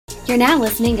You're now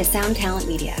listening to Sound Talent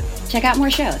Media. Check out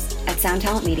more shows at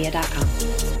soundtalentmedia.com.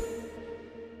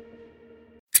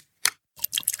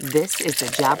 This is the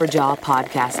Jabberjaw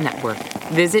Podcast Network.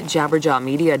 Visit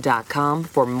jabberjawmedia.com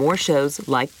for more shows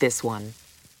like this one.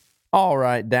 All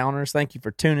right, Downers, thank you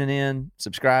for tuning in,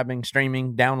 subscribing,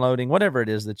 streaming, downloading, whatever it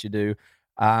is that you do.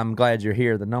 I'm glad you're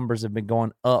here. The numbers have been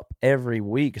going up every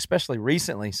week, especially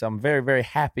recently. So I'm very, very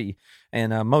happy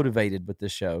and motivated with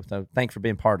this show. So thanks for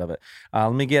being part of it.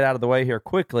 Let me get out of the way here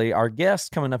quickly. Our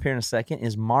guest coming up here in a second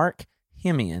is Mark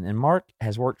Hemian. And Mark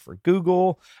has worked for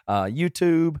Google,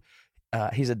 YouTube.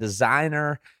 He's a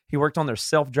designer. He worked on their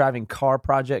self-driving car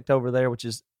project over there, which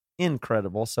is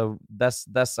incredible. So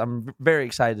I'm very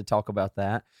excited to talk about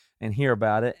that and hear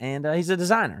about it. And he's a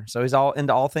designer, so he's all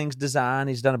into all things design.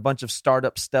 He's done a bunch of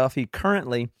startup stuff. He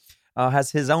currently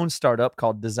has his own startup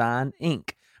called Design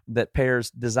Inc. that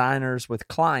pairs designers with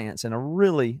clients in a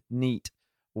really neat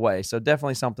way. So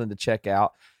definitely something to check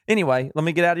out. Anyway, let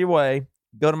me get out of your way.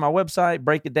 Go to my website,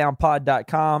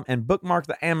 breakitdownpod.com, and bookmark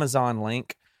the Amazon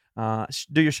link.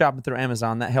 Do your shopping through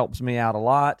Amazon. That helps me out a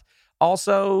lot.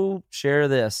 Also, share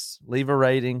this. Leave a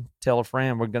rating. Tell a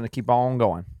friend. We're going to keep on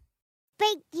going.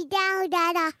 Break it down,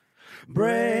 Dada.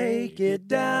 Break it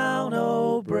down,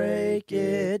 oh, break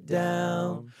it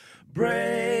down.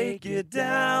 Break it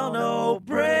down, oh,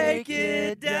 break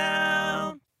it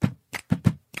down.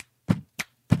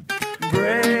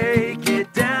 Break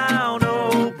it down,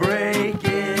 oh, break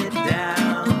it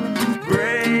down.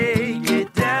 Break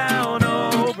it down,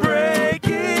 oh, break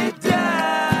it down.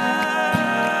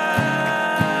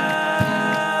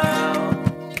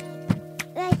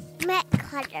 Let's make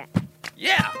color.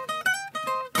 Yeah.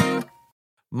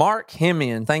 Mark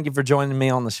Hemian, thank you for joining me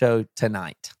on the show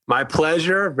tonight. My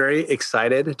pleasure. Very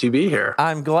excited to be here.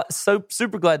 I'm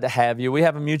super glad to have you. We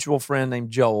have a mutual friend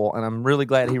named Joel, and I'm really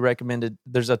glad he recommended.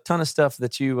 There's a ton of stuff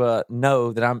that you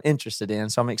know that I'm interested in,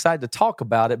 so I'm excited to talk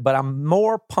about it, but I'm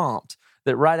more pumped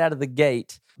that right out of the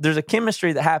gate, there's a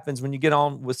chemistry that happens when you get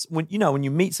on with, when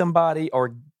you meet somebody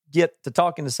or get to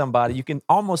talking to somebody, you can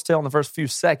almost tell in the first few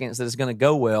seconds that it's going to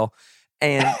go well.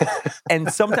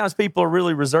 And sometimes people are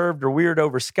really reserved or weird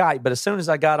over Skype. But as soon as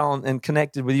I got on and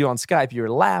connected with you on Skype, you're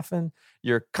laughing,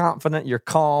 you're confident, you're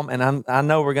calm, and I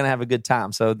know we're going to have a good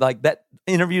time. So like that,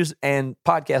 interviews and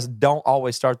podcasts don't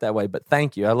always start that way. But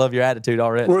thank you. I love your attitude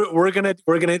already. We're gonna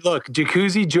look.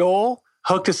 Jacuzzi Joel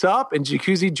hooked us up, and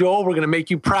Jacuzzi Joel, we're gonna make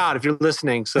you proud if you're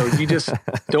listening. So you just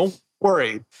don't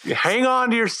worry. Hang on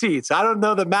to your seats. I don't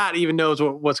know that Matt even knows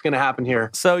what's going to happen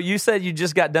here. So you said you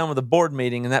just got done with a board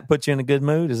meeting and that put you in a good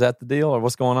mood? Is that the deal or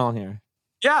what's going on here?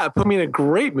 Yeah, it put me in a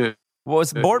great mood. Well,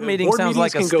 board meeting sounds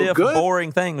like a stiff,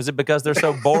 boring thing. Was it because they're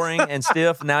so boring and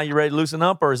stiff, now you're ready to loosen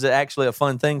up? Or is it actually a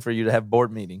fun thing for you to have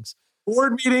board meetings?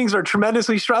 Board meetings are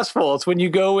tremendously stressful. It's when you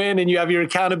go in and you have your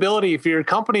accountability for your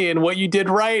company and what you did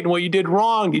right and what you did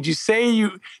wrong. Did you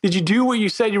do what you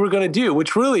said you were going to do?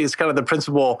 Which really is kind of the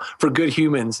principle for good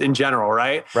humans in general,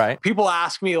 right? Right. People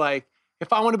ask me like,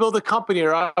 if I want to build a company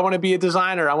or I want to be a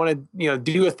designer, I want to,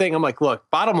 do a thing. I'm like, look,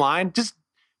 bottom line, just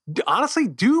honestly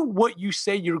do what you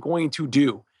say you're going to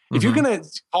do. Mm-hmm. If you're going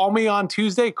to call me on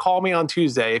Tuesday, call me on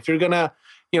Tuesday. If you're going to,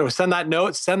 send that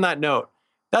note, send that note.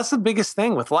 That's the biggest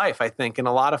thing with life, I think, in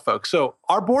a lot of folks. So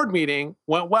our board meeting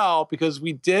went well because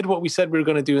we did what we said we were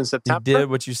going to do in September. You did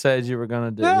what you said you were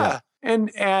going to do. Yeah.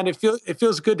 And it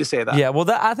feels good to say that. Yeah. Well,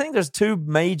 I think there's two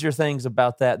major things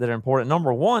about that are important.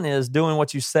 Number one is doing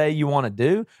what you say you want to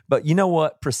do. But you know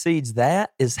what precedes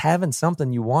that is having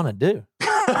something you want to do.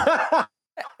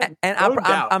 And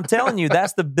I'm telling you,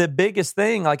 that's the biggest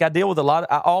thing. Like I deal with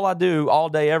all I do all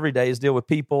day, every day is deal with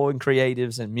people and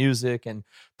creatives and music and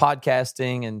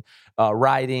podcasting and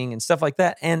writing and stuff like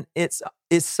that. And it's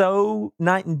so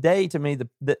night and day to me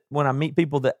that when I meet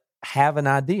people that have an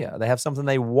idea, they have something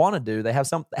they want to do, they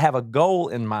have a goal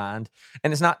in mind,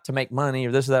 and it's not to make money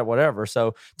or this or that, whatever.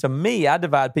 So to me, I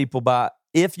divide people by,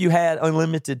 if you had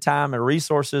unlimited time and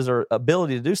resources or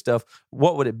ability to do stuff,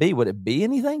 what would it be? Would it be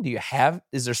anything?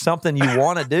 Is there something you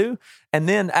want to do? And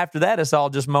then after that, it's all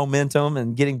just momentum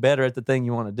and getting better at the thing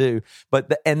you want to do.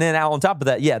 And then on top of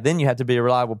that, then you have to be a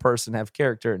reliable person, have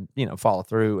character, and follow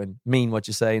through and mean what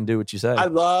you say and do what you say. I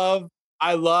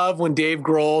love when Dave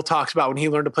Grohl talks about when he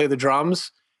learned to play the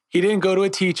drums. He didn't go to a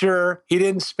teacher. He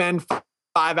didn't spend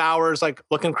 5 hours like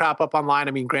looking crap up online.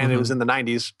 I mean, granted, It was in the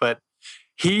 90s, but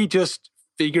he just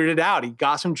figured it out. He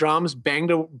got some drums,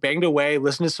 banged away,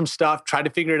 listened to some stuff, tried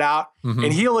to figure it out. Mm-hmm.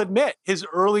 And he'll admit his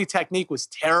early technique was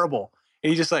terrible.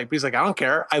 And he's like, I don't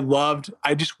care.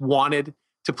 I just wanted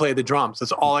to play the drums.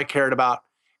 That's all I cared about.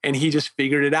 and he just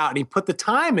figured it out, and he put the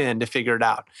time in to figure it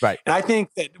out. Right. And I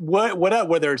think that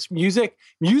whether it's music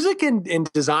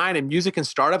and design and music and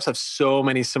startups have so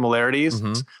many similarities.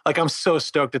 Mhm. Like, I'm so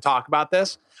stoked to talk about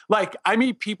this. Like, I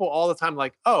meet people all the time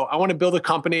like, oh, I want to build a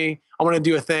company. I want to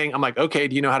do a thing. I'm like, okay,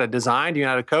 do you know how to design? Do you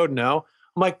know how to code? No.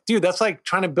 I'm like, dude, that's like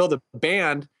trying to build a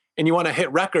band and you want to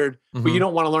hit record, but you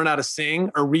don't want to learn how to sing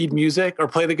or read music or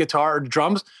play the guitar or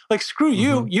drums. Like, screw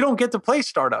you. You don't get to play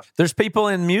startup. There's people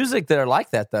in music that are like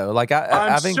that, though. Like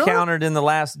I've encountered in the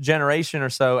last generation or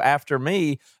so after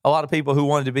me, a lot of people who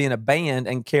wanted to be in a band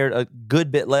and cared a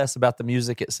good bit less about the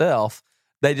music itself.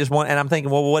 They just want, and I'm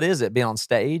thinking, well, what is it? Being on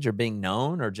stage or being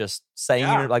known or just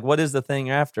saying, like, what is the thing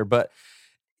you're after? But,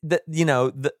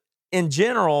 in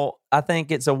general, I think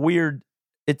it's a weird,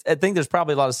 I think there's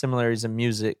probably a lot of similarities in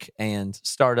music and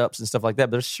startups and stuff like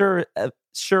that. But there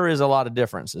sure is a lot of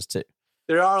differences too.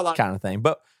 There are a lot kind of thing.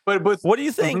 But what do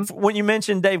you think when you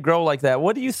mentioned Dave Grohl like that?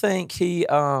 What do you think he?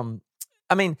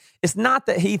 I mean, it's not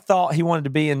that he thought he wanted to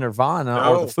be in Nirvana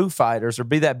or the Foo Fighters or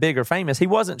be that big or famous. He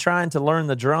wasn't trying to learn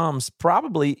the drums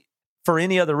probably for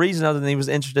any other reason other than he was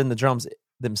interested in the drums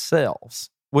themselves,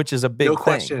 which is a big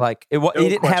thing. Like he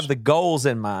didn't have the goals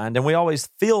in mind. And we always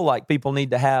feel like people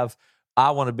need to have,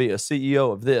 I want to be a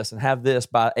CEO of this and have this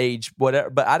by age, whatever.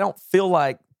 But I don't feel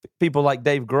like people like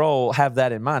Dave Grohl have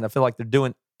that in mind. I feel like they're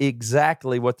doing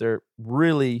exactly what they're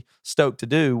really stoked to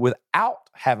do without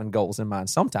having goals in mind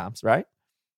sometimes, right?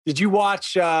 Did you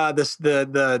watch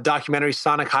the documentary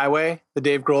Sonic Highway, the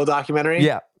Dave Grohl documentary?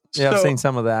 Yeah, I've seen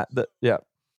some of that.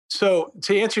 So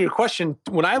to answer your question,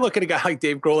 when I look at a guy like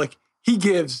Dave Grohl, like, he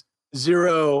gives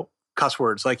zero cuss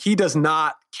words. Like, he does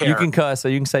not care. You can cuss, so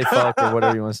you can say fuck or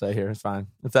whatever you want to say here. It's fine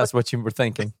if that's what you were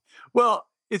thinking. Well,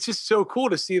 it's just so cool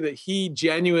to see that he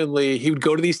would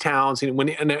go to these towns,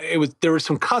 and there were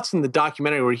some cuts in the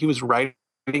documentary where he was writing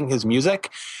his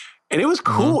music. And it was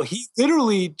cool. Mm-hmm. He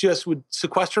literally just would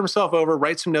sequester himself over,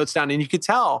 write some notes down, and you could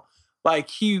tell, like,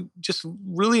 he just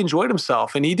really enjoyed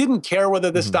himself. And he didn't care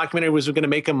whether this documentary was going to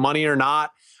make him money or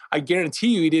not. I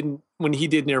guarantee you he didn't, when he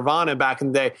did Nirvana back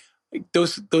in the day,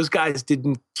 those guys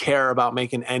didn't care about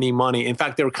making any money. In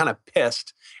fact, they were kind of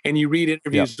pissed. And you read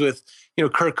interviews with,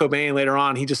 Kurt Cobain later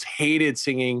on, he just hated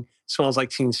singing Smells Like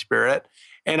Teen Spirit.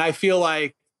 And I feel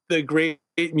like the great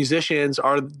musicians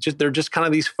they're just kind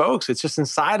of these folks. It's just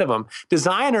inside of them.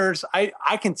 Designers,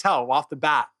 I can tell off the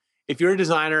bat, if you're a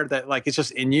designer that, like, it's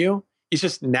just in you, it's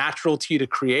just natural to you to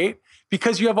create,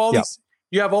 because you have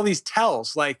all these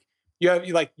tells. Like,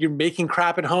 you're making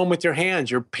crap at home with your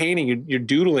hands, you're painting, you're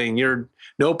doodling, your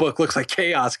notebook looks like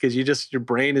chaos because your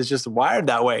brain is just wired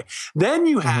that way. Then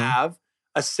you have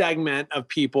a segment of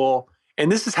people,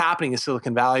 and this is happening in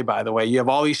Silicon Valley, by the way. You have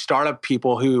all these startup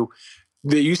people who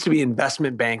they used to be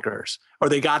investment bankers, or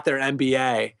they got their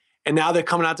MBA, and now they're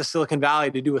coming out to Silicon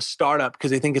Valley to do a startup because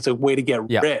they think it's a way to get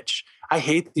rich. I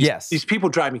hate these. These people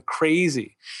drive me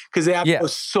crazy because they have no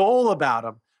soul about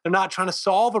them. They're not trying to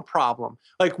solve a problem.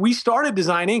 Like, we started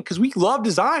Design Inc. because we love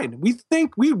design.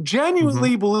 We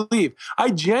genuinely believe.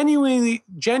 I genuinely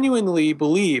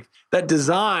believe that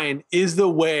design is the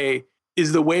way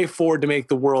forward to make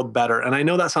the world better. And I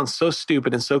know that sounds so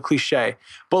stupid and so cliche,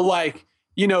 but, like,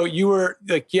 you were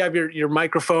like, you have your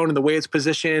microphone and the way it's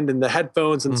positioned and the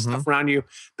headphones and stuff around you.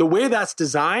 The way that's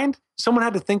designed, someone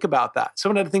had to think about that.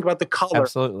 Someone had to think about the color.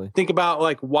 Absolutely. Think about,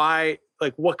 like, why,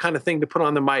 like, what kind of thing to put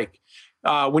on the mic.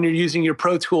 When you're using your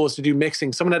Pro Tools to do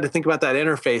mixing, someone had to think about that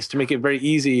interface to make it very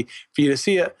easy for you to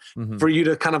see it, for you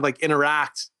to kind of, like,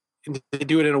 interact and to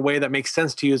do it in a way that makes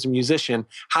sense to you as a musician,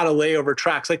 how to lay over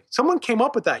tracks. Like, someone came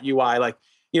up with that UI, like,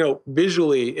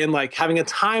 visually, and, like, having a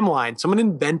timeline. Someone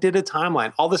invented a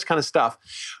timeline, all this kind of stuff.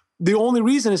 The only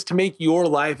reason is to make your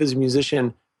life as a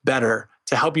musician better,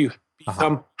 to help you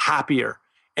become happier.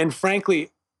 And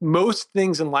frankly, most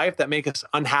things in life that make us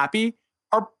unhappy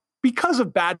are because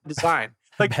of bad design.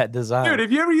 Like, bad design. Dude,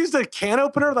 have you ever used a can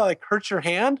opener that, like, hurts your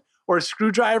hand, or a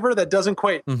screwdriver that doesn't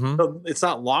quite, it's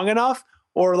not long enough,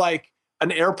 or, like,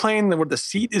 an airplane where the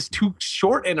seat is too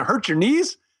short and it hurts your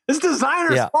knees? It's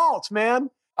designer's fault, man.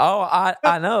 Oh,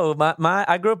 I know.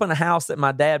 I grew up in a house that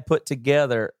my dad put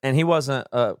together, and he wasn't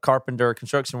a carpenter or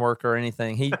construction worker or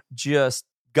anything. He just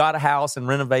got a house and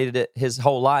renovated it his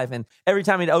whole life. And every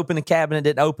time he'd open a cabinet, it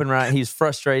didn't open right. He was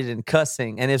frustrated and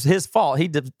cussing. And it's his fault. He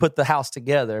did put the house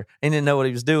together and didn't know what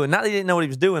he was doing. Not that he didn't know what he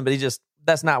was doing, but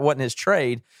wasn't his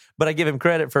trade. But I give him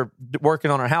credit for working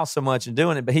on our house so much and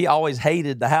doing it. But he always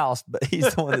hated the house, but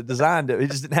he's the one that designed it. He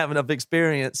just didn't have enough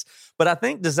experience. But I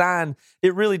think design,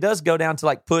 it really does go down to,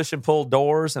 like, push and pull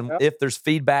doors. And if there's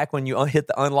feedback when you hit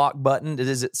the unlock button,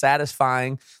 is it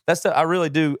satisfying? I really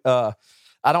do.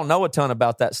 I don't know a ton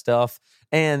about that stuff.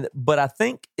 But I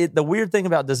think the weird thing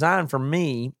about design for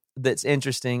me that's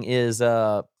interesting is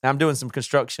I'm doing some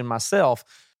construction myself.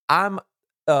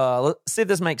 Let's see if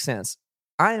this makes sense.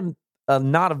 I am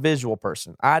not a visual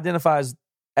person. I identify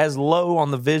as low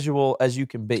on the visual as you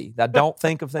can be. I don't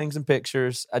think of things in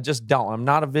pictures. I just don't. I'm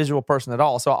not a visual person at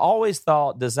all. So I always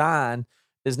thought design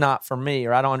is not for me,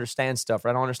 or I don't understand stuff, or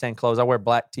I don't understand clothes. I wear a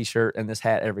black t-shirt and this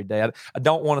hat every day. I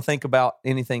don't want to think about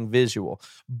anything visual.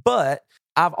 But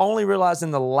I've only realized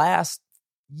in the last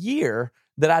year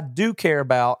that I do care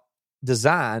about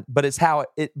design, but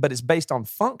it's based on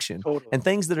function. Totally. And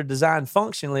things that are designed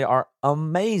functionally are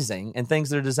amazing, and things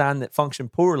that are designed that function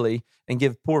poorly and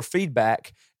give poor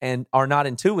feedback and are not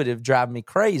intuitive drive me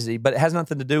crazy. But it has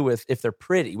nothing to do with if they're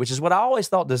pretty, which is what I always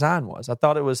thought design was. I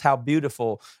thought it was how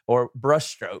beautiful, or brush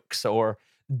strokes, or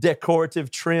decorative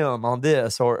trim on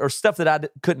this, or stuff that I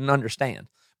couldn't understand.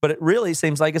 But it really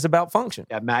seems like it's about function.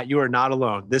 Yeah, Matt, you are not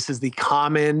alone. This is the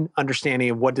common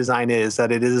understanding of what design is,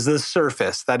 that it is the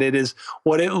surface, that it is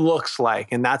what it looks like,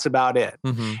 and that's about it.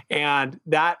 Mm-hmm. And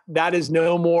that is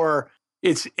no more,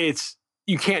 it's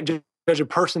you can't judge a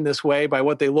person this way by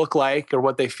what they look like or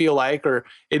what they feel like, or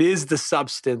it is the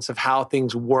substance of how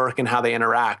things work and how they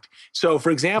interact. So for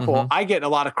example, I get a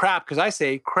lot of crap because I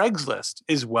say Craigslist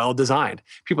is well designed.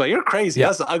 People are like, you're crazy. Yeah.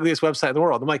 That's the ugliest website in the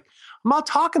world. I'm like, I'm not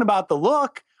talking about the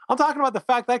look. I'm talking about the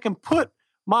fact that I can put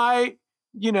my,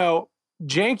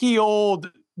 janky old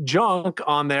junk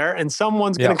on there and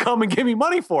someone's going to come and give me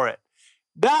money for it.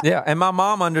 And my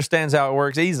mom understands how it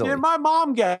works easily. And my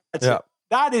mom gets it.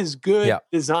 That is good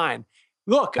design.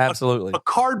 Look, absolutely. A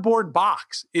cardboard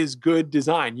box is good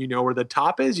design. You know where the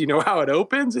top is, you know how it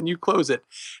opens, and you close it.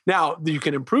 Now, you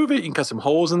can improve it. You can cut some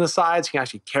holes in the sides. You can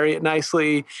actually carry it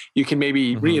nicely. You can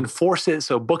maybe reinforce it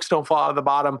so books don't fall out of the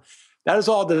bottom. That is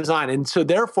all design. And so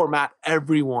therefore, Matt,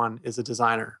 everyone is a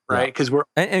designer, right? Because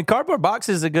and cardboard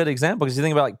boxes is a good example, because you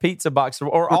think about like pizza boxes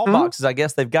or all boxes, I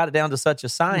guess they've got it down to such a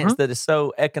science that is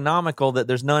so economical that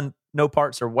there's no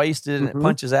parts are wasted, and it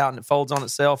punches out and it folds on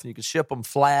itself, and you can ship them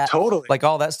flat. Totally. Like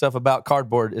all that stuff about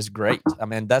cardboard is great. I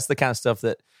mean, that's the kind of stuff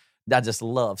that I just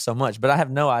love so much, but I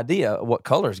have no idea what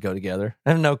colors go together.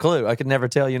 I have no clue. I could never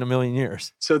tell you in a million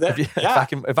years. So that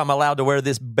if I'm allowed to wear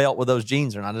this belt with those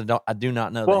jeans or not, I do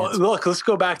not know. Well, look, let's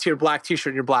go back to your black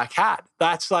t-shirt and your black hat.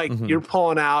 That's like you're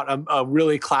pulling out a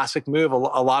really classic move. A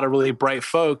lot of really bright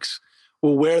folks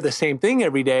will wear the same thing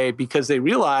every day because they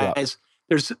realize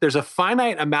there's a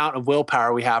finite amount of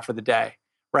willpower we have for the day,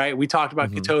 right? We talked about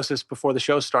ketosis before the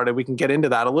show started. We can get into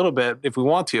that a little bit if we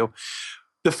want to.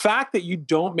 The fact that you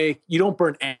don't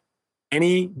burn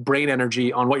any brain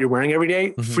energy on what you're wearing every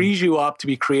day frees you up to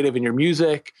be creative in your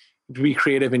music, to be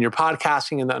creative in your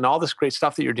podcasting, and all this great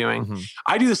stuff that you're doing.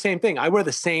 I do the same thing. I wear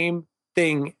the same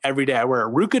thing every day. I wear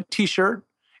a Ruka t-shirt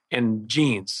and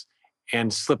jeans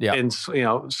and and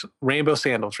rainbow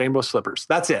sandals, rainbow slippers.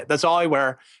 That's it. That's all I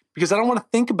wear because I don't want to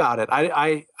think about it.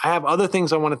 I have other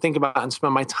things I want to think about and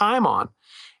spend my time on.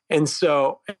 And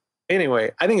so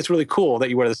anyway, I think it's really cool that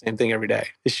you wear the same thing every day.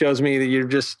 It shows me that you're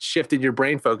just shifted your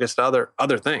brain focus to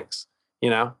other things,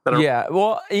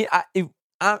 Well,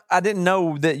 I didn't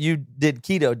know that you did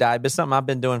keto diet, but it's something I've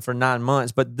been doing for 9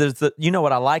 months. But there's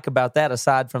what I like about that,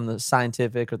 aside from the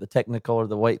scientific or the technical or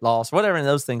the weight loss, whatever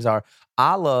those things are,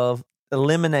 I love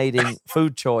eliminating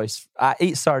food choice. I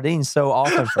eat sardines so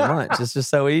often for lunch. It's just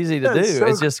so easy to do.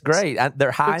 It's just great.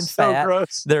 They're high in fat.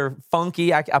 Gross. They're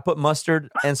funky. I put mustard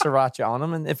and sriracha on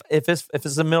them. And if it's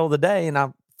the middle of the day and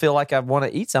I feel like I want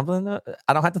to eat something,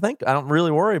 I don't have to think. I don't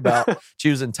really worry about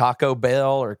choosing Taco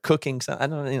Bell or cooking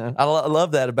something. I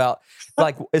love that about,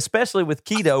 like, especially with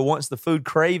keto, once the food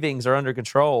cravings are under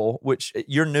control, which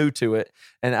you're new to it.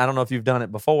 And I don't know if you've done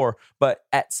it before, but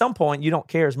at some point you don't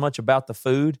care as much about the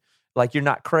food. Like, you're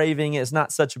not craving it. It's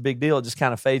not such a big deal. It just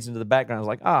kind of fades into the background. It's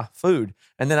like, food.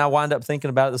 And then I wind up thinking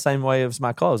about it the same way as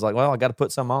my clothes. Like, well, I got to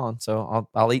put some on, so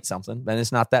I'll eat something. And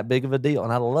it's not that big of a deal.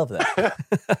 And I love that.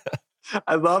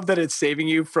 I love that it's saving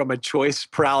you from a choice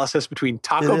paralysis between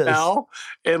Taco Bell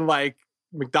and like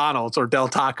McDonald's or Del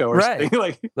Taco or something.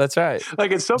 Like, that's right.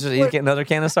 Like, it's so just eat another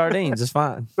can of sardines. It's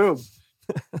fine. Boom.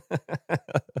 Do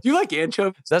you like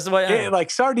anchovies? That's the way I am.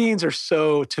 Like, sardines are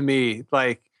so, to me,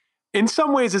 like, in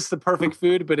some ways it's the perfect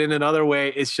food, but in another way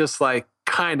it's just like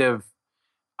kind of,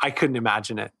 I couldn't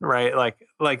imagine it, right?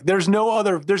 Like there's no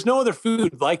other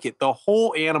food like it. The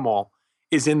whole animal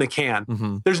is in the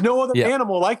can. There's no other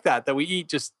animal like that we eat.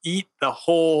 Just eat the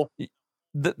whole.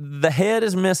 The head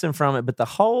is missing from it, but the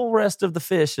whole rest of the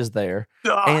fish is there,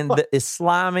 and it's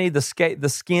slimy. The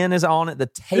skin is on it. The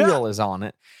tail is on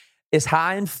it. It's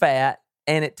high in fat,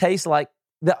 and it tastes like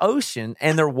the ocean.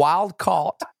 And they're wild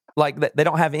caught. Like they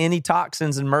don't have any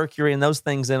toxins and mercury and those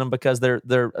things in them because they're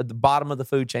at the bottom of the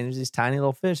food chain. There's these tiny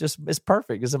little fish. It's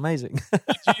perfect. It's amazing.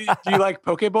 Do you like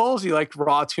poke bowls? Do you like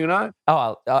raw tuna?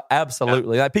 Oh,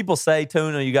 absolutely. Like people say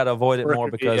tuna, you got to avoid it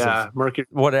more because of mercury.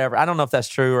 Whatever. I don't know if that's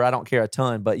true or I don't care a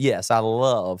ton, but yes, I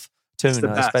love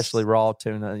tuna, especially raw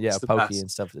tuna. Yeah, poke and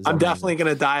stuff. I'm definitely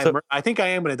going to die. I think I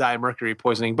am going to die of mercury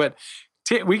poisoning, but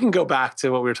we can go back to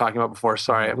what we were talking about before.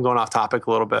 Sorry, I'm going off topic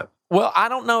a little bit. Well, I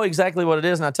don't know exactly what it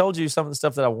is, and I told you some of the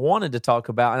stuff that I wanted to talk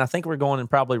about, and I think we're going in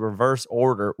probably reverse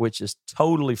order, which is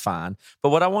totally fine. But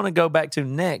what I want to go back to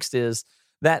next is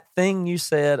that thing you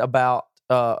said about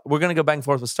we're going to go back and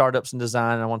forth with startups and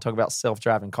design, and I want to talk about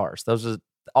self-driving cars. Those are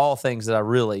all things that I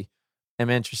really am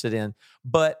interested in.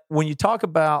 But when you talk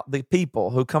about the people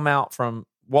who come out from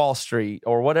Wall Street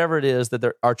or whatever it is that they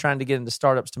are trying to get into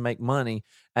startups to make money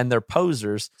and they're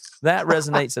posers, that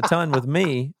resonates a ton with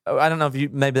me. I don't know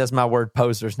if maybe that's my word,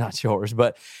 posers, not yours,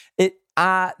 but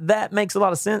that makes a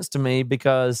lot of sense to me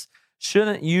because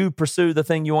shouldn't you pursue the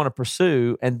thing you want to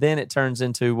pursue and then it turns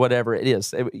into whatever it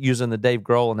is? Using the Dave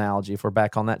Grohl analogy, if we're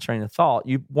back on that train of thought,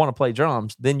 you want to play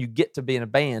drums, then you get to be in a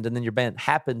band and then your band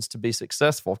happens to be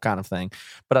successful kind of thing.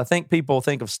 But I think people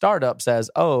think of startups as,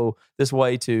 this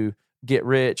way to get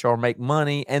rich or make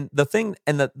money. And the thing,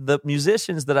 and the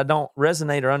musicians that I don't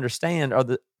resonate or understand are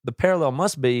the parallel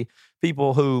must be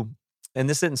people who, and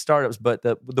this isn't startups, but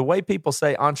the way people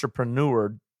say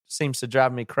entrepreneur seems to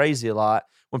drive me crazy a lot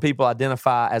when people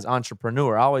identify as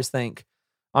entrepreneur. I always think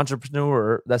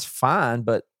entrepreneur, that's fine,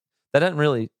 but that doesn't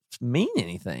really mean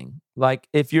anything. Like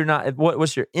if you're not,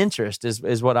 what's your interest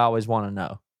is what I always want to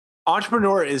know.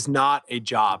 Entrepreneur is not a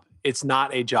job. It's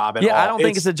not a job at all. Yeah, I don't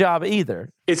think it's a job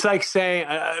either. It's like saying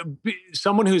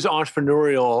someone who's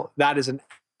entrepreneurial, that is an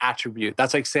attribute.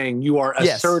 That's like saying you are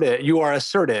assertive. Yes. You are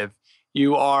assertive.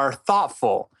 You are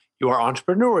thoughtful. You are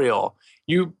entrepreneurial.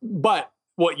 But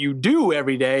what you do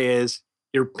every day is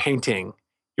you're painting.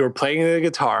 You're playing the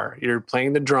guitar. You're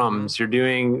playing the drums. You're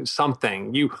doing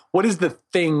something. What is the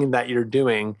thing that you're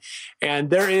doing? And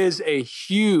there is a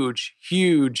huge,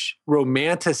 huge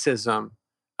romanticism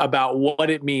about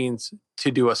what it means to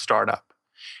do a startup.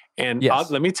 And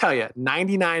let me tell you,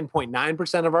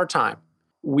 99.9% of our time,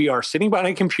 we are sitting behind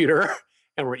a computer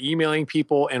and we're emailing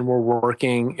people and we're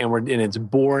working and it's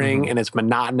boring and it's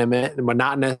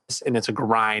monotonous and it's a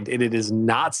grind. And it is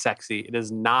not sexy. It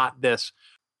is not this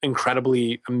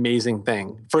incredibly amazing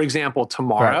thing. For example,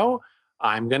 tomorrow,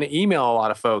 I'm going to email a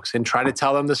lot of folks and try to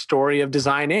tell them the story of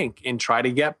Design Inc. and try to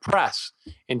get press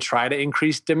and try to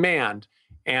increase demand.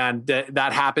 And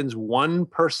that happens one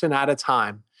person at a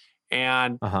time.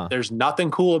 And there's nothing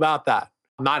cool about that.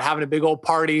 I'm not having a big old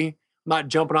party. I'm not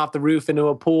jumping off the roof into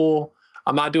a pool.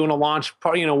 I'm not doing a launch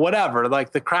party, whatever.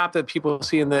 Like the crap that people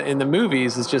see in the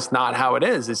movies is just not how it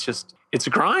is. It's a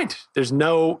grind. There's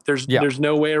no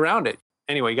way around it.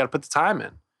 Anyway, you got to put the time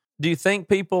in. Do you think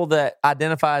people that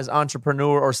identify as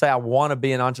entrepreneur or say, I want to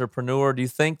be an entrepreneur, do you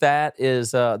think that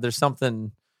is, there's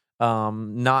something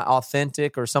not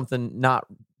authentic or something not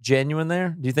genuine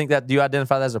there? Do you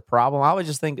identify that as a problem? I would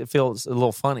just think it feels a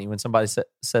little funny when somebody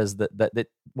says that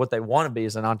what they want to be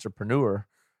is an entrepreneur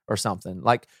or something.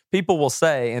 Like people will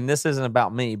say, and this isn't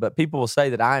about me, but people will say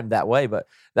that I am that way, but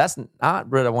that's not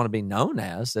what I want to be known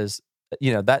as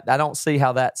that. I don't see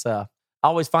how that's, I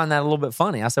always find that a little bit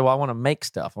funny. I say, well, I want to make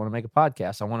stuff. I want to make a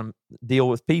podcast. I want to deal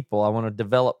with people. I want to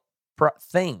develop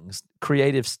things,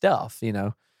 creative stuff,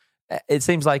 It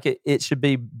seems like it should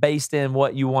be based in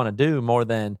what you want to do more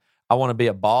than I want to be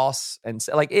a boss. And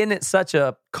isn't it such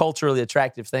a culturally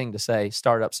attractive thing to say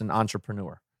startups and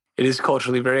entrepreneur? It is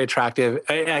culturally very attractive.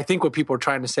 I think what people are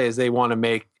trying to say is they want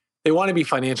to be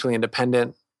financially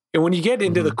independent. And when you get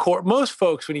into the core, most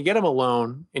folks, when you get them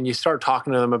alone and you start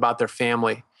talking to them about their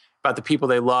family, about the people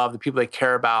they love, the people they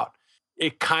care about,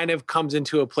 it kind of comes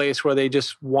into a place where they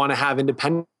just want to have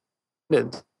independence,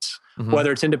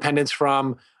 whether it's independence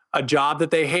from a job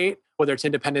that they hate, whether it's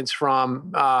independence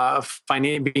from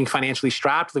being financially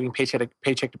strapped, living paycheck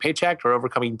to paycheck, or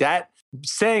overcoming debt.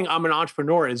 Saying I'm an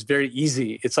entrepreneur is very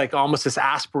easy. It's like almost this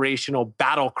aspirational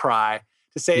battle cry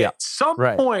to say at some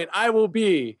point I will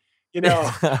be,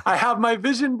 I have my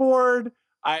vision board.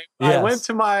 I went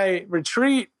to my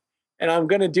retreat and I'm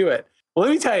going to do it. Well,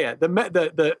 let me tell you,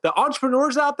 the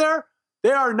entrepreneurs out there,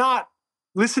 they are not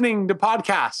listening to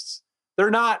podcasts. They're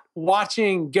not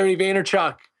watching Gary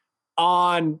Vaynerchuk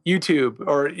on YouTube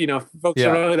or, folks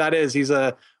don't know who that is. He's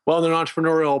a well-known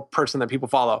entrepreneurial person that people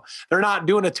follow. They're not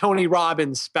doing a Tony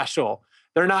Robbins special.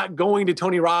 They're not going to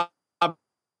Tony Robbins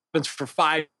for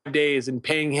 5 days and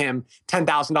paying him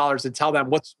 $10,000 to tell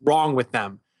them what's wrong with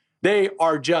them. They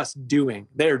are just doing.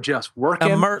 They're just working.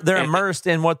 They're immersed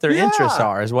in what their interests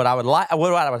are. Is what I would like.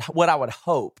 What I would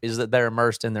hope is that they're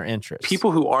immersed in their interests.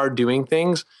 People who are doing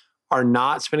things are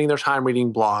not spending their time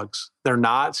reading blogs. They're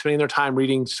not spending their time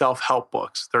reading self-help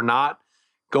books. They're not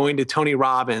going to Tony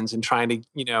Robbins and trying to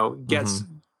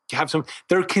have some.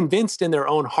 They're convinced in their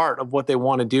own heart of what they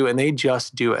want to do, and they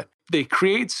just do it. They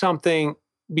create something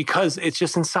because it's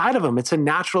just inside of them. It's a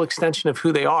natural extension of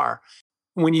who they are.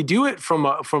 When you do it from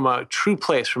a true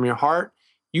place, from your heart,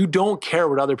 you don't care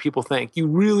what other people think. You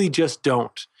really just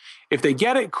don't. If they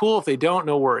get it, cool. If they don't,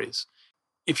 no worries.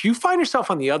 If you find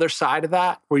yourself on the other side of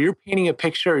that, where you're painting a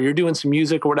picture or you're doing some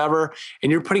music or whatever,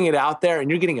 and you're putting it out there and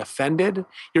you're getting offended,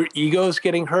 your ego's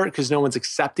getting hurt because no one's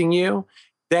accepting you,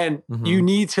 then you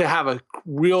need to have a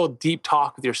real deep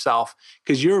talk with yourself,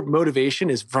 because your motivation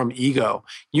is from ego.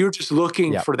 You're just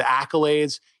looking for the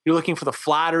accolades. You're looking for the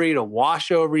flattery to wash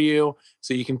over you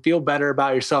so you can feel better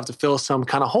about yourself, to fill some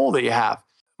kind of hole that you have.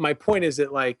 My point is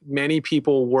that like many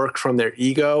people work from their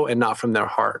ego and not from their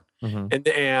heart.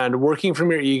 And working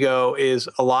from your ego is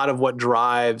a lot of what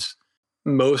drives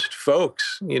most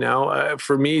folks.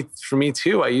 For me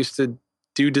too, I used to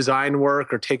do design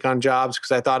work or take on jobs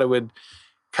because I thought it would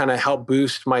kind of help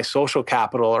boost my social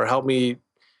capital or help me,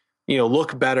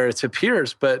 look better to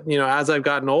peers. But, as I've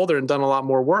gotten older and done a lot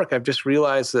more work, I've just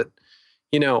realized that,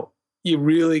 you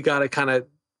really got to kind of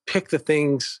pick the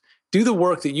things, do the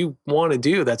work that you want to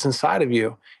do that's inside of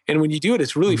you. And when you do it,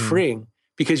 it's really freeing,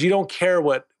 because you don't care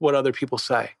what other people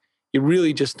say. You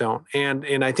really just don't.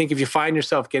 And I think if you find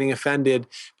yourself getting offended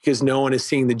because no one is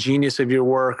seeing the genius of your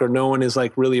work or no one is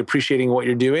like really appreciating what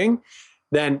you're doing,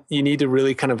 then you need to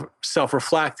really kind of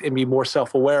self-reflect and be more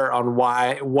self-aware on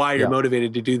why you're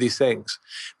motivated to do these things.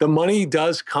 The money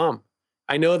does come.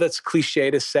 I know that's cliche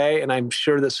to say, and I'm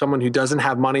sure that someone who doesn't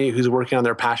have money, who's working on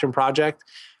their passion project,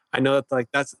 I know that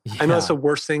that's the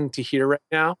worst thing to hear right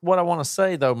now. What I want to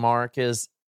say though, Mark, is,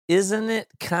 isn't it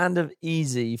kind of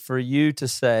easy for you to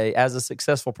say, as a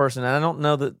successful person, and I don't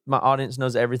know that my audience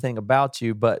knows everything about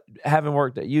you, but having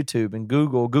worked at YouTube and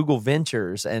Google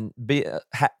Ventures and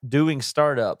doing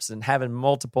startups and having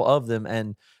multiple of them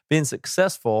and being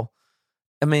successful,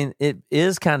 I mean, it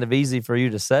is kind of easy for you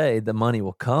to say the money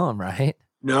will come, right?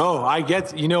 No,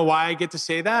 you know why I get to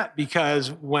say that? Because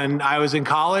when I was in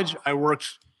college, I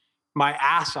worked my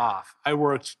ass off. I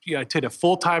did a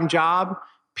full-time job,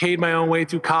 paid my own way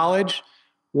through college.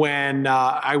 When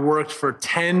I worked for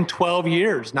 10, 12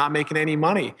 years, not making any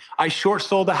money. I short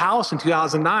sold a house in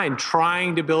 2009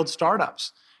 trying to build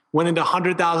startups. Went into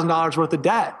 $100,000 worth of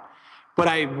debt. But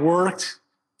I worked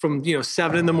from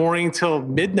 7 a.m. till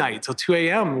midnight, till 2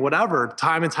 a.m., whatever,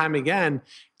 time and time again,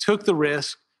 took the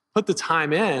risk, put the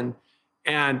time in.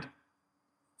 And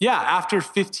after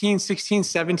 15, 16,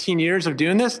 17 years of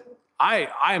doing this, I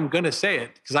am going to say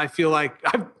it because I feel like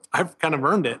I've kind of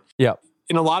earned it. Yeah.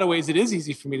 In a lot of ways, it is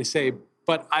easy for me to say,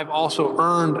 but I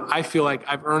feel like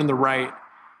I've earned the right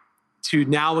to,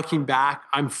 now looking back,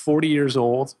 I'm 40 years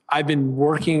old. I've been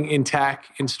working in tech,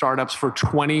 in startups for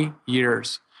 20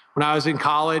 years. When I was in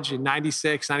college in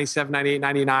 96, 97, 98,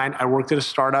 99, I worked at a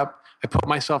startup. I put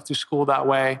myself through school that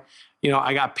way.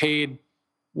 I got paid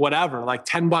whatever, like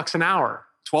 $10 an hour,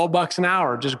 $12 an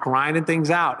hour, just grinding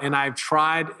things out. And I've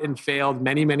tried and failed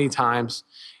many, many times.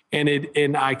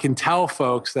 And I can tell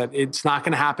folks that it's not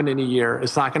going to happen in a year.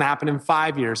 It's not going to happen in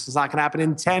 5 years. It's not going to happen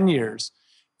in 10 years.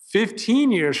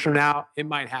 15 years from now, it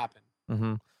might happen.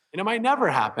 And it might never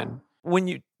happen. When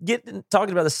you get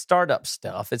talking about the startup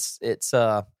stuff, it's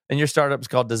and your startup is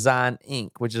called Design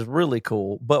Inc., which is really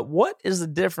cool. But what is the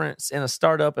difference in a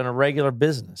startup and a regular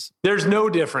business? There's no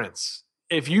difference.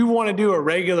 If you want to do a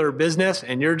regular business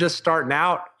and you're just starting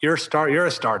out, you're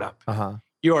a startup.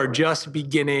 You are just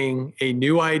beginning a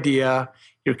new idea.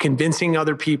 You're convincing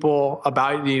other people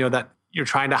about, that you're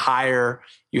trying to hire.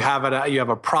 You have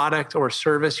a product or a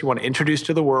service you want to introduce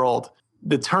to the world.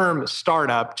 The term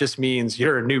startup just means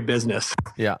you're a new business.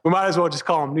 Yeah. We might as well just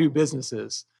call them new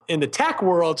businesses. In the tech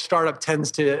world, startup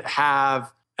tends to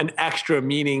have an extra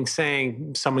meaning,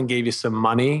 saying someone gave you some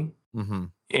money.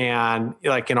 And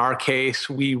like in our case,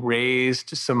 we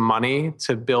raised some money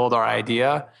to build our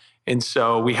idea. And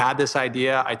so we had this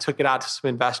idea. I took it out to some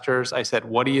investors. I said,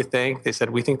 what do you think? They said,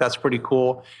 we think that's pretty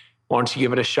cool. Why don't you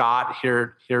give it a shot?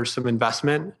 Here's some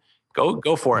investment.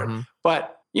 Go for it.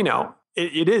 But,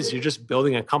 it is, you're just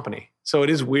building a company. So it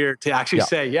is weird to actually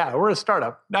say, we're a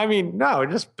startup. I mean, no, we're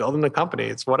just building a company.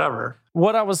 It's whatever.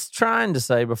 What I was trying to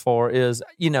say before is,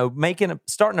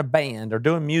 starting a band or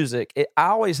doing music, I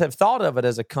always have thought of it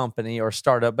as a company or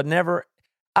startup, but never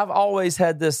I've always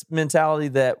had this mentality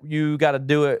that you got to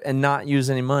do it and not use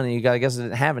any money. I guess I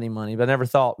didn't have any money, but I never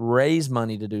thought raise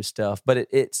money to do stuff. But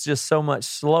it's just so much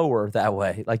slower that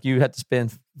way. Like you have to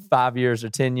spend 5 years or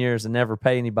 10 years and never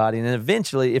pay anybody. And then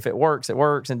eventually, if it works, it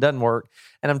works, and doesn't work.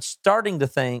 And I'm starting to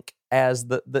think as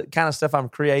the kind of stuff I'm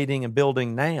creating and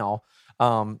building now,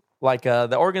 like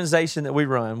the organization that we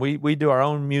run, we do our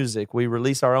own music. We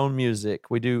release our own music.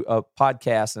 We do a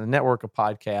podcast and a network of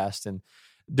podcasts and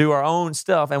do our own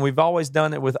stuff. And we've always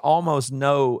done it with almost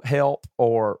no help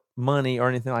or money or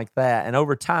anything like that. And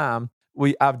over time,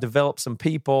 I've developed some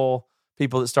people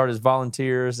that start as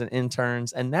volunteers and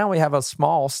interns. And now we have a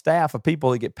small staff of people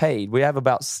that get paid. We have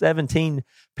about 17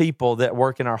 people that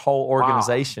work in our whole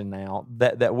organization now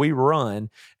that we run.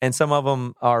 And some of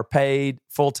them are paid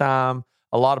full-time,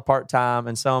 a lot of part-time,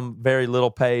 and some very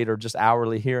little paid or just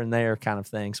hourly here and there kind of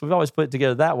thing. So we've always put it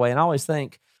together that way. And I always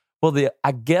think, well,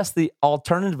 I guess the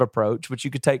alternative approach, which you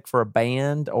could take for a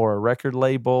band or a record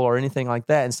label or anything like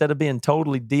that, instead of being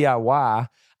totally DIY,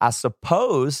 I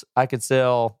suppose I could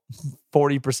sell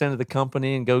 40% of the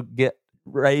company and go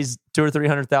raise $200,000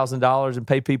 or $300,000 and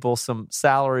pay people some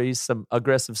salaries, some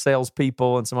aggressive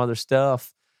salespeople, and some other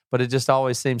stuff. But it just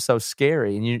always seems so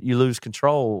scary, and you lose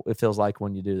control, it feels like,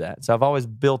 when you do that. So I've always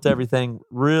built everything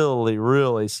really,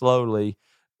 really slowly,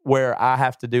 where I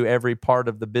have to do every part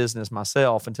of the business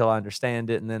myself until I understand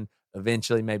it, and then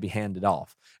eventually maybe hand it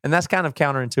off. And that's kind of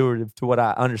counterintuitive to what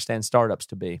I understand startups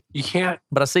to be. You can't,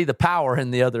 but I see the power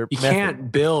in the other. You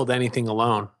can't build anything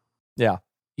alone. Yeah.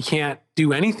 You can't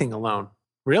do anything alone.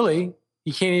 Really.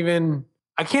 You can't even,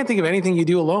 I can't think of anything you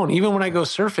do alone. Even when I go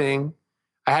surfing,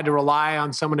 I had to rely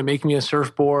on someone to make me a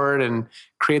surfboard and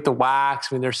create the wax.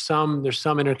 I mean, there's some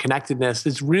interconnectedness.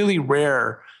 It's really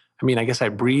rare. I mean, I guess I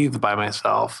breathe by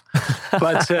myself,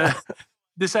 but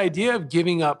this idea of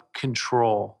giving up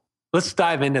control, let's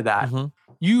dive into that. Mm-hmm.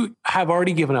 You have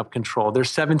already given up control.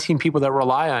 There's 17 people that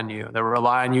rely on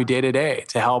you day to day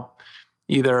to help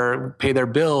either pay their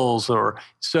bills or,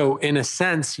 so in a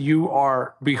sense, you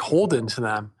are beholden to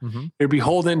them. Mm-hmm. You're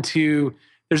beholden to,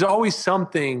 there's always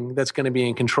something that's going to be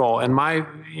in control. And my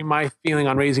feeling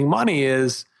on raising money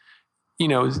is,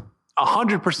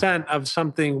 100% of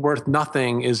something worth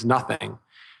nothing is nothing.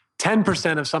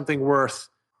 10% of something worth,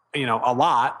 a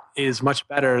lot is much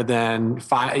better than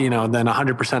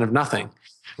 100% of nothing.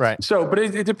 Right. So, but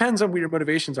it depends on what your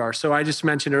motivations are. So I just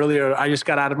mentioned earlier, I just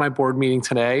got out of my board meeting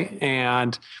today,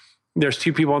 and there's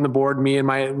 2 people on the board, me and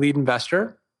my lead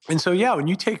investor. And so, yeah, when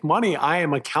you take money, I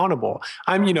am accountable.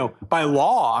 I'm, by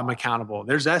law, I'm accountable.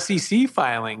 There's SEC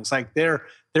filings. Like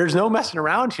there's no messing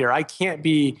around here. I can't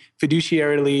be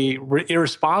fiduciarily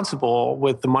irresponsible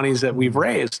with the monies that we've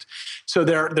raised. So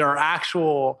there are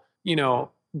actual,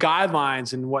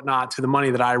 guidelines and whatnot to the money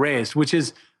that I raised, which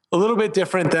is a little bit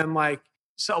different than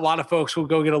so a lot of folks will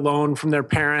go get a loan from their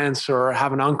parents or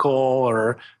have an uncle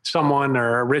or someone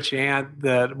or a rich aunt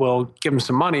that will give them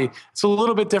some money. It's a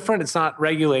little bit different. It's not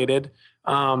regulated.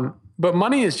 But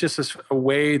money is just a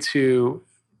way to,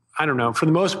 I don't know, for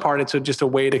the most part, it's just a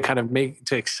way to kind of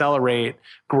to accelerate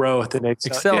growth and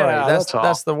accelerate. Yeah,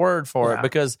 that's the word for it,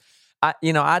 because I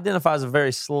identify as a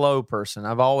very slow person.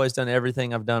 I've always done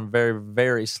everything I've done very,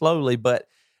 very slowly,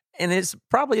 and it's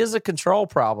probably is a control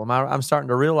problem. I'm starting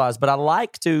to realize, but I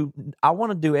want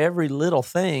to do every little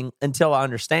thing until I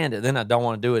understand it. Then I don't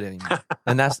want to do it anymore.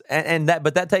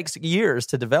 But that takes years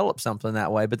to develop something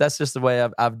that way. But that's just the way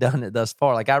I've done it thus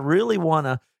far. Like I really want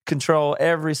to control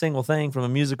every single thing, from a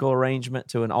musical arrangement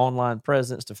to an online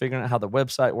presence to figuring out how the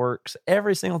website works.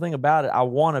 Every single thing about it, I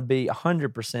want to be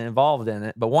 100% involved in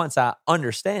it. But once I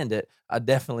understand it, I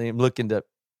definitely am looking to,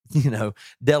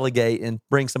 delegate and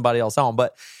bring somebody else on.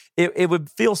 But it would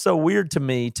feel so weird to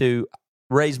me to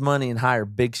raise money and hire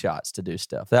big shots to do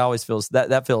stuff. That always feels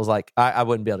that feels like I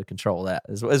wouldn't be able to control that.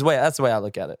 That's the way I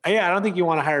look at it. Yeah, I don't think you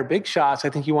want to hire big shots. I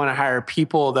think you want to hire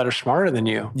people that are smarter than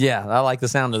you. Yeah, I like the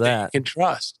sound of that. You can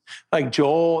trust. Like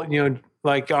Joel,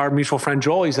 like our mutual friend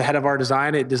Joel, he's the head of our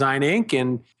design at Design Inc.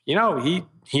 And,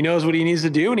 he knows what he needs to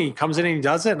do, and he comes in and he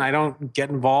does it, and I don't get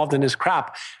involved in his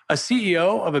crap. A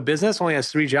CEO of a business only has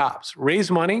 3 jobs: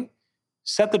 raise money,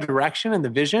 set the direction and the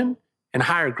vision, and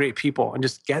hire great people, and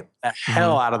just get the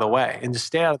hell out of the way and just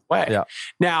stay out of the way. Yeah.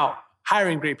 Now,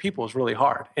 hiring great people is really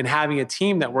hard, and having a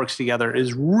team that works together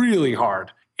is really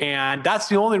hard. And that's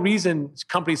the only reason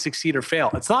companies succeed or fail.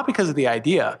 It's not because of the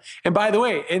idea. And by the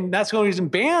way, and that's the only reason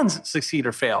bands succeed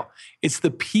or fail. It's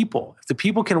the people. If the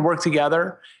people can work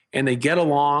together and they get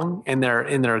along and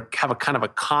they're have a kind of a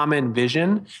common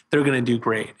vision, they're going to do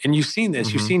great. And you've seen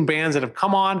this. You've seen bands that have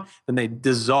come on, then they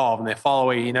dissolve and they fall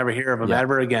away. You never hear of them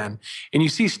ever again. And you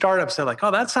see startups that are like,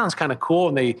 oh, that sounds kind of cool.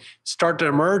 And they start to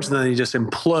emerge and then they just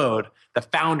implode. The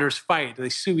founders fight, they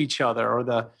sue each other, or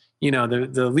the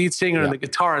lead singer and the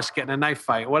guitarist get in a knife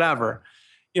fight, whatever.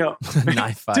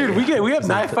 Knife fight, dude. We have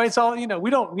knife fights all. We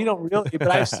don't really.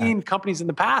 But I've seen companies in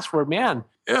the past where, man,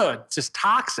 it's just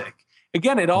toxic.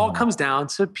 Again, it all comes down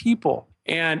to people.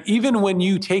 And even when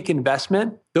you take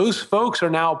investment, those folks are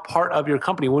now part of your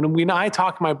company. When I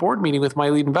talk in my board meeting with my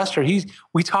lead investor,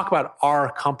 we talk about our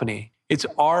company. It's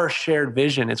our shared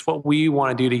vision. It's what we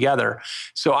want to do together.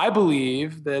 So I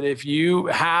believe that if you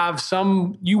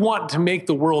want to make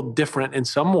the world different in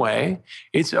some way,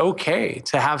 it's okay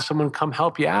to have someone come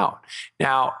help you out.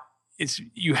 Now,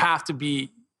 you have to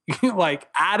be like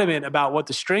adamant about what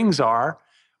the strings are,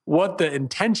 what the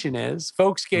intention is.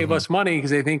 Folks gave us money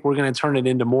because they think we're going to turn it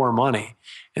into more money.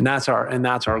 And that's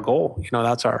our goal.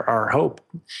 That's our hope.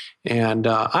 And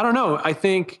I don't know. I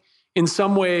think in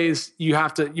some ways, you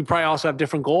probably also have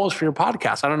different goals for your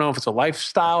podcast. I don't know if it's a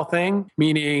lifestyle thing,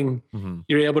 meaning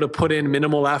you're able to put in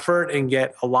minimal effort and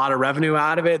get a lot of revenue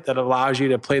out of it that allows you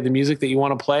to play the music that you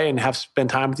want to play and spend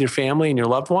time with your family and your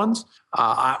loved ones.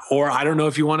 Or I don't know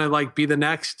if you want to be the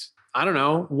next, I don't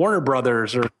know, Warner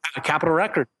Brothers or Capitol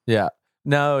Records. Yeah.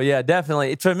 No, yeah,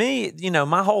 definitely. For me,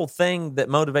 my whole thing that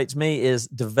motivates me is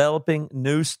developing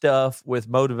new stuff with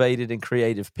motivated and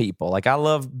creative people. Like I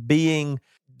love doing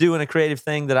a creative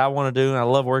thing that I want to do, and I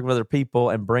love working with other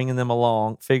people and bringing them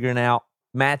along, figuring out,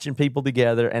 matching people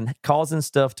together and causing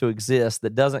stuff to exist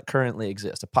that doesn't currently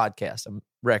exist. A podcast, a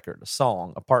record, a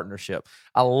song, a partnership.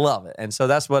 I love it. And so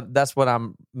that's what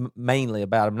I'm mainly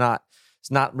about. It's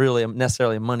not really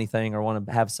necessarily a money thing or want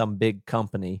to have some big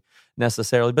company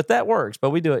necessarily, but that works.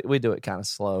 But we do it kind of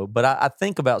slow. But I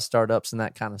think about startups and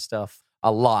that kind of stuff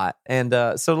a lot. And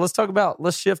so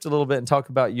let's shift a little bit and talk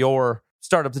about your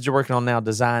startup that you're working on now,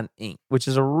 Design Inc., which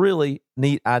is a really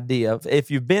neat idea. If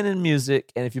you've been in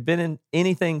music and if you've been in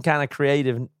anything kind of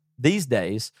creative these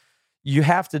days, you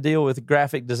have to deal with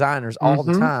graphic designers all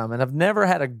the time. And I've never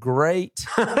had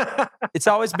it's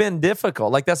always been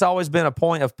difficult. Like that's always been a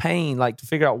point of pain, like to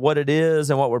figure out what it is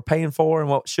and what we're paying for and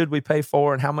what should we pay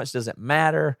for and how much does it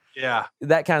matter? Yeah.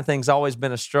 That kind of thing's always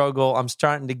been a struggle. I'm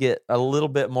starting to get a little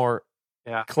bit more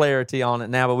clarity on it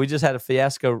now, but we just had a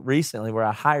fiasco recently where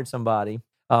I hired somebody.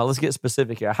 Let's get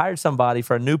specific here. I hired somebody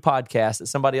for a new podcast that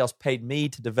somebody else paid me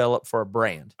to develop for a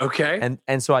brand. Okay.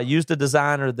 And so I used a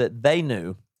designer that they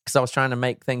knew because I was trying to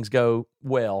make things go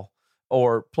well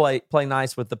or play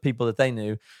nice with the people that they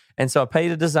knew. And so I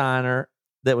paid a designer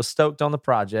that was stoked on the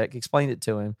project, explained it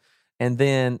to him. And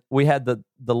then we had the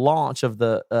launch of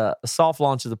the soft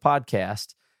launch of the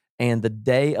podcast. And the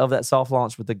day of that soft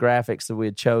launch with the graphics that we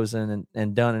had chosen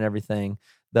and done and everything,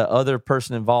 the other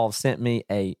person involved sent me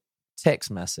a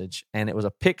text message, and it was a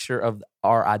picture of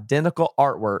our identical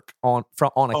artwork on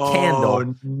a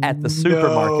candle at the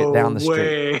supermarket down the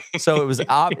street. So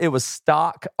it was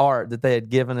stock art that they had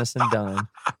given us and done.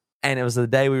 And it was the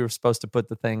day we were supposed to put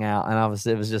the thing out, and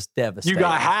it was just devastating. You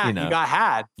got had. You got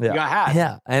had.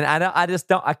 Yeah, and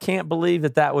I can't believe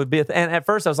that would be a thing. And at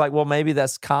first I was like, well, maybe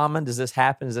that's common. Does this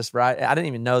happen? Is this right? I didn't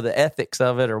even know the ethics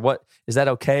of it or what is that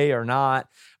okay or not.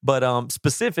 But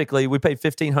specifically, we paid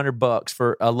 $1,500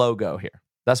 for a logo here.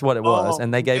 That's what it was.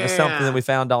 And they gave us something that we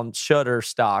found on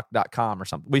Shutterstock.com or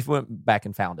something. We went back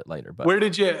and found it later. But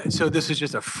so this is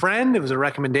just a friend? It was a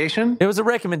recommendation? It was a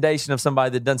recommendation of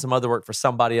somebody that done some other work for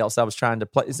somebody else I was trying to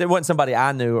play. It wasn't somebody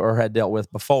I knew or had dealt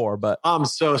with before, but. I'm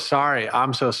so sorry.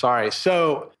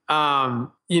 So,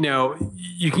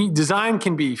 design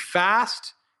can be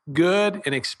fast, good,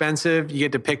 and expensive. You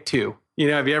get to pick two.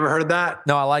 Have you ever heard that?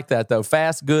 No, I like that though.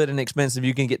 Fast, good, and expensive.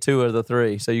 You can get two of the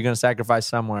three. So you're going to sacrifice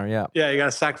somewhere. Yeah. Yeah, you got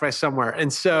to sacrifice somewhere.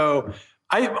 And so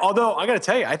although I got to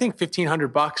tell you, I think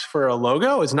 $1,500 for a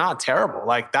logo is not terrible.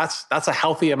 Like that's a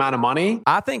healthy amount of money.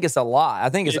 I think it's a lot. I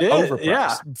think it's overpriced.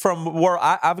 Yeah. From where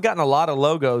I've gotten a lot of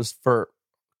logos for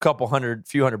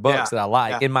few hundred bucks that I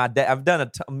like in my day. I've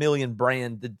done a million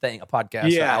branded thing, a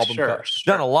podcast, album cover.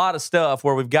 Done a lot of stuff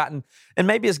where we've gotten, and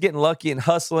maybe it's getting lucky and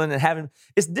hustling and having,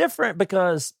 it's different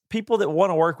because people that want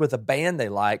to work with a band they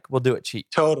like will do it cheap.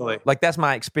 Totally. Like that's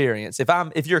my experience.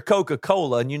 If you're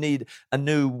Coca-Cola and you need a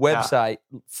new website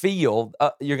feel,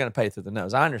 you're going to pay through the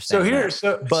nose. I understand.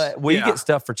 But we get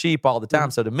stuff for cheap all the time.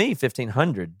 So to me,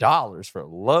 $1,500 for a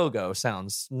logo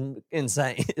sounds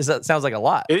insane. It sounds like a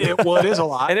lot. It is a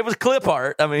lot. And it was clip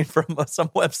art. I mean, from some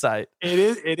website.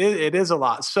 It is a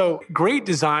lot. So great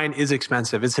design is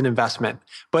expensive. It's an investment.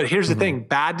 But here's the thing: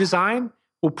 bad design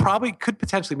could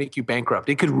potentially make you bankrupt.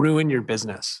 It could ruin your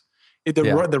business.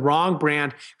 The wrong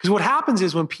brand. Because what happens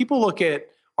is when people look at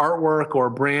artwork or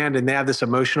brand and they have this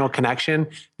emotional connection,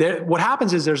 what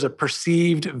happens is there's a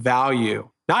perceived value,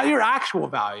 not your actual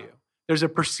value. There's a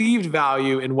perceived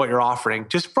value in what you're offering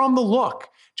just from the look,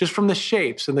 just from the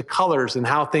shapes and the colors and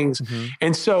how things.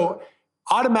 And so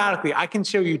automatically I can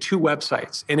show you 2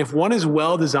 websites. And if one is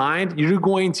well designed, you're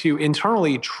going to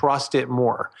internally trust it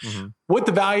more. What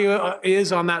the value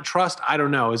is on that trust, I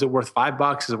don't know. Is it worth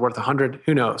 $5? Is it worth $100?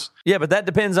 Who knows? Yeah, but that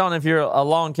depends on if you're a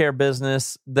lawn care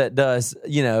business that does,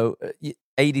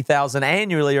 $80,000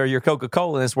 annually, or your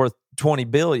Coca-Cola and it's worth $20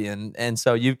 billion. And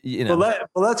so you know. Well,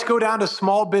 let's go down to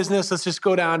small business. Let's just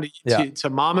go down to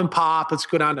mom and pop. Let's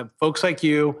go down to folks like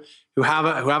you who have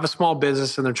a small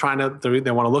business and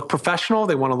they want to look professional.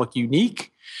 They want to look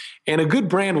unique. And a good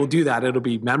brand will do that. It'll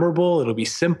be memorable. It'll be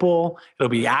simple. It'll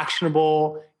be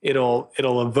actionable. It'll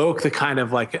evoke the kind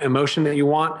of like emotion that you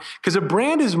want. Because a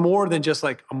brand is more than just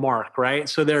like a mark, right?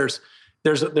 So there's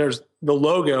the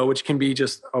logo, which can be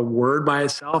just a word by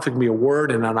itself. It can be a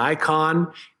word and an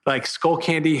icon. Like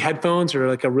Skullcandy headphones are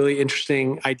like a really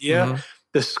interesting idea.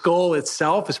 The skull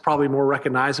itself is probably more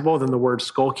recognizable than the word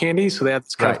Skullcandy. So they have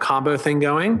this kind of combo thing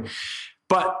going.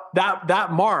 But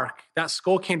that mark, that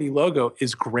Skullcandy logo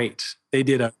is great. They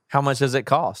did How much does it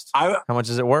cost? How much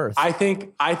is it worth? I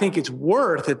think it's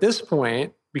worth at this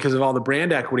point, because of all the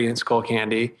brand equity in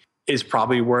Skullcandy, is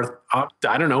probably worth,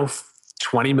 I don't know,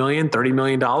 $20 million, $30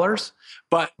 million.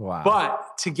 But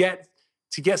to get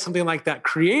something like that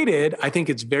created, I think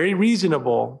it's very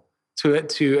reasonable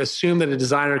to assume that a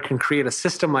designer can create a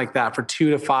system like that for $2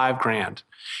 to $5 grand.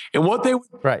 And what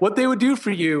they would do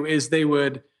for you is they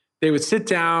would sit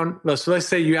down. So let's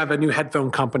say you have a new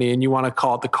headphone company and you want to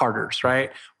call it the Carters,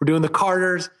 right? We're doing the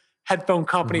Carters headphone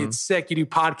company. It's sick. You do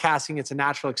podcasting. It's a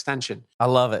natural extension. I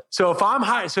love it. So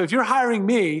if you're hiring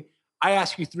me, I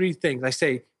ask you 3 things. I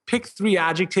say, pick 3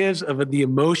 adjectives of the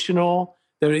emotional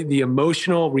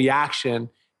reaction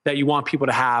that you want people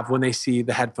to have when they see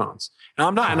the headphones.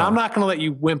 And I'm not going to let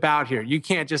you wimp out here. You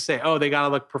can't just say, oh, they got to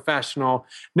look professional.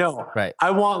 No, I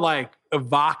want like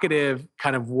evocative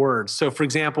kind of words. So for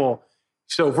example,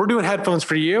 if we're doing headphones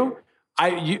for you,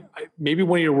 maybe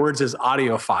one of your words is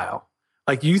audiophile.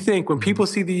 Like you think when people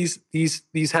see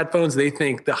these headphones, they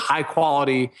think the high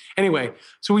quality. Anyway,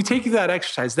 so we take you through that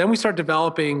exercise. Then we start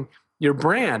developing your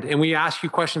brand. And we ask you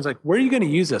questions like, where are you going to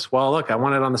use this? Well, look, I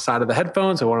want it on the side of the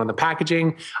headphones. I want it on the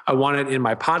packaging. I want it in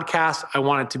my podcast. I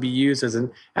want it to be used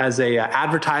as a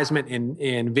advertisement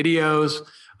in videos.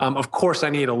 Of course,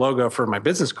 I need a logo for my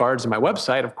business cards and my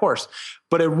website, of course.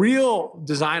 But a real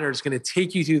designer is going to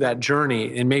take you through that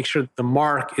journey and make sure that the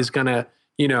mark is going to,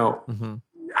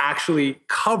 actually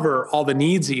cover all the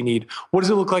needs that you need. What does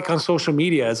it look like on social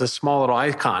media as a small little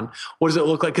icon? What does it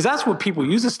look like? Because that's what people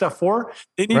use this stuff for.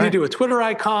 They need to do a Twitter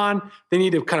icon. They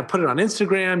need to kind of put it on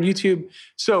Instagram, YouTube.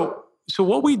 So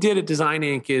what we did at Design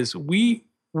Inc. is we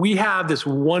have this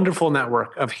wonderful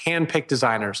network of handpicked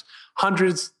designers,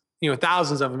 hundreds,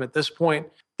 thousands of them at this point.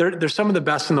 They're some of the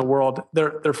best in the world.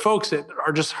 They're folks that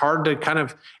are just hard to kind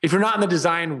of, if you're not in the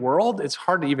design world, it's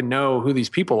hard to even know who these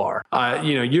people are.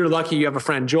 You're lucky you have a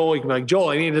friend, Joel. You can be like, Joel,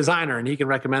 I need a designer, and he can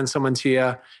recommend someone to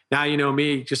you. Now you know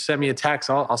me. Just send me a text.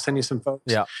 I'll send you some folks.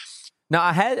 Yeah. Now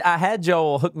I had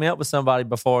Joel hook me up with somebody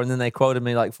before, and then they quoted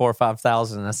me like $4,000 or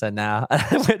 $5,000, and I said, "Nah."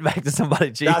 I went back to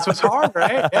somebody cheap. That's what's hard,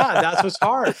 right? Yeah, that's what's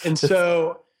hard. And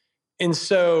so,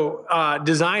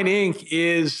 Design Inc.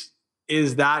 is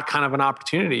that kind of an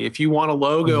opportunity. If you want a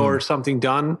logo or something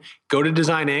done, go to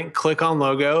Design Inc., click on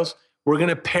logos. We're going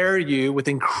to pair you with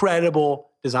incredible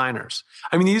designers.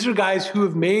 I mean, these are guys who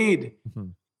have made,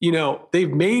 they've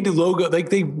made logo, like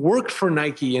they've worked for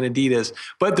Nike and Adidas.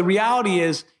 But the reality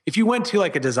is, if you went to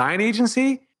like a design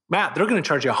agency, Matt, they're going to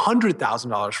charge you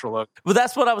 $100,000 for a logo. Well,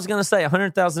 that's what I was going to say.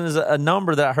 100,000 is a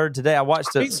number that I heard today. I watched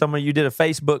some of you did a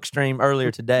Facebook stream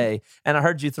earlier today, and I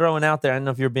heard you throwing out there. I don't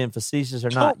know if you're being facetious or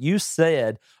not. You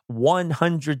said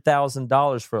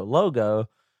 $100,000 for a logo,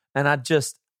 and I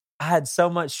had so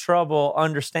much trouble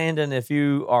understanding if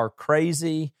you are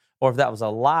crazy or if that was a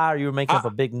lie or you were making up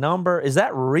a big number. Is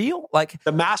that real? Like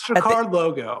the MasterCard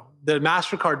logo, the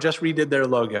MasterCard just redid their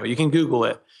logo. You can Google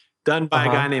it. Done by a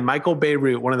guy named Michael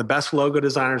Beirut, one of the best logo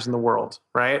designers in the world,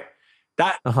 right?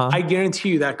 That I guarantee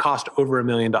you that cost over $1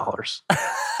 million.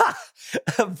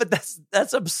 But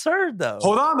that's absurd, though.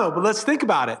 Hold on, though. But let's think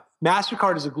about it.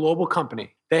 MasterCard is a global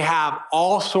company. They have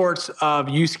all sorts of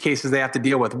use cases they have to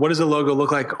deal with. What does a logo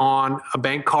look like on a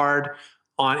bank card,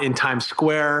 in Times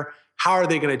Square? How are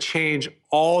they going to change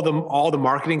all the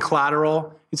marketing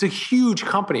collateral? It's a huge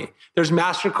company. There's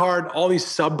MasterCard, all these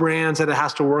sub-brands that it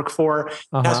has to work for.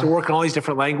 It has to work in all these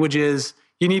different languages.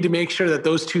 You need to make sure that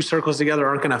those two circles together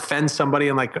aren't going to offend somebody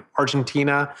in like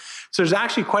Argentina. So there's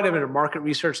actually quite a bit of market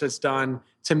research that's done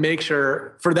to make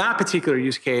sure for that particular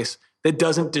use case that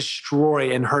doesn't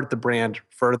destroy and hurt the brand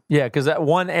further. Yeah, because that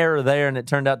one error there, and it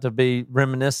turned out to be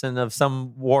reminiscent of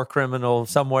some war criminal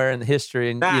somewhere in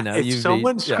history. And if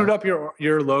someone screwed up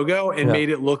your logo and made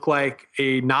it look like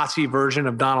a Nazi version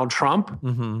of Donald Trump,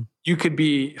 you could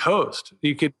be hosed.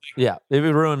 You could, it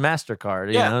would ruin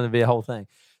MasterCard. You know, it'd be a whole thing.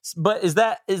 But is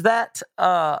that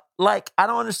like, I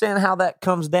don't understand how that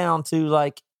comes down to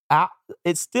like,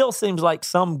 it still seems like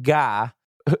some guy,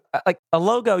 like a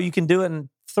logo, you can do it in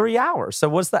 3 hours. So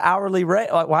what's the hourly rate?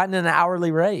 Like, why isn't an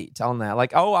hourly rate on that?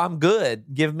 Like, oh, I'm good.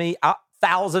 Give me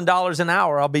 $1,000 an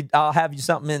hour. I'll have you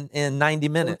something in 90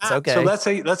 minutes. Okay. So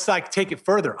let's like take it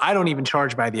further. I don't even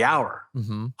charge by the hour.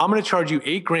 I'm going to charge you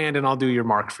 $8,000 and I'll do your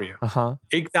mark for you.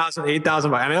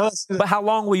 $8,000. I mean, but how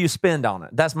long will you spend on it?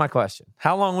 That's my question.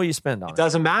 How long will you spend on it? It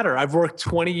doesn't matter. I've worked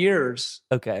 20 years.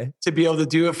 Okay. To be able to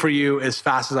do it for you as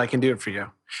fast as I can do it for you.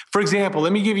 For example,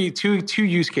 let me give you two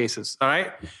use cases. All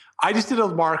right. I just did a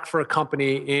mark for a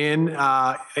company in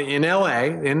LA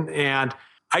and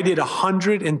I did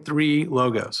 103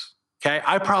 logos. Okay.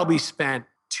 I probably spent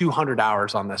 200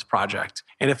 hours on this project.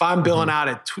 And if I'm billing out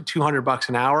at $200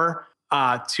 an hour,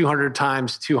 200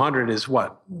 times 200 is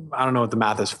what? I don't know what the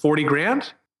math is. 40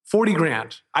 grand? 40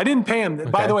 grand. I didn't pay him.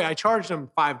 Okay. By the way, I charged him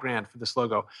 $5,000 for this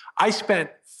logo. I spent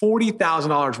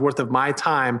 $40,000 worth of my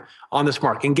time on this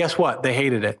mark. And guess what? They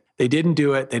hated it. They didn't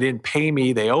do it. They didn't pay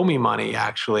me. They owe me money,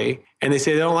 actually. And they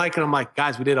say they don't like it. I'm like,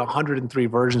 guys, we did 103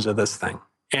 versions of this thing.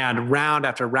 And round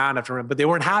after round after round. But they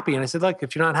weren't happy. And I said, look,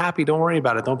 if you're not happy, don't worry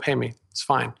about it. Don't pay me. It's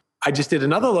fine. I just did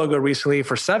another logo recently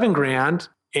for $7,000.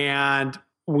 And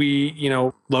we,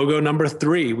 logo number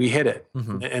 3, we hit it.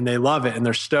 And they love it. And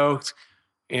they're stoked.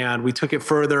 And we took it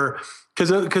further. Because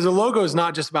a logo is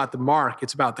not just about the mark.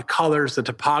 It's about the colors, the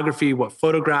topography, what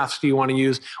photographs do you want to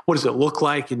use? What does it look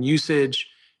like in usage?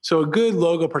 So a good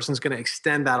logo person is going to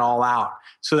extend that all out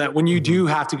so that when you do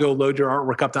have to go load your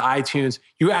artwork up to iTunes,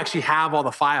 you actually have all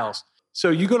the files. So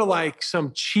you go to like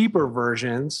some cheaper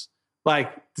versions,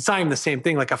 like it's not even the same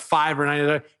thing, like a $5 or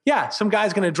 $9. Yeah, some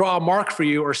guy's going to draw a mark for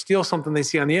you or steal something they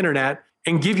see on the internet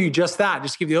and give you just that,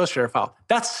 just give the Illustrator file.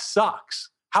 That sucks.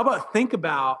 How about think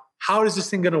about how is this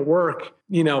thing going to work,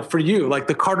 for you, like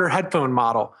the Carter headphone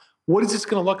model. What is this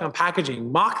going to look on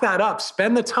packaging? Mock that up.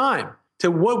 Spend the time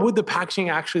to what would the packaging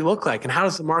actually look like and how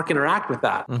does the mark interact with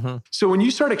that? So when you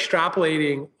start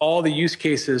extrapolating all the use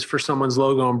cases for someone's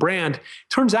logo and brand, it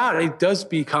turns out it does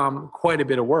become quite a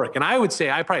bit of work. And I would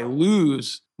say I probably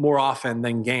lose more often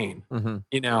than gain.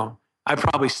 I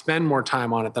probably spend more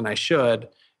time on it than I should.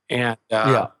 And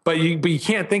but you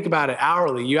can't think about it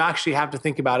hourly. You actually have to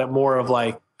think about it more of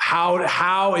like,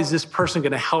 how is this person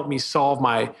going to help me solve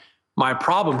my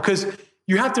problem? Because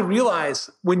you have to realize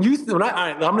all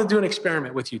right, I'm going to do an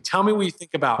experiment with you. Tell me what you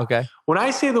think about. Okay. When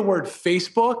I say the word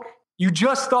Facebook, you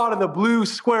just thought of the blue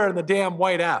square and the damn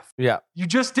white F. Yeah. You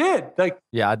just did.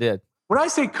 Yeah, I did. When I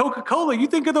say Coca-Cola, you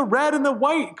think of the red and the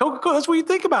white. Coca-Cola, that's what you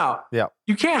think about. Yeah.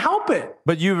 You can't help it.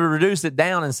 But you reduce it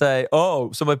down and say,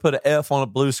 oh, somebody put an F on a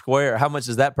blue square. How much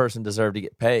does that person deserve to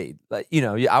get paid? Like,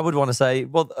 I would want to say,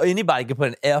 well, anybody could put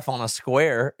an F on a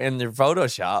square in their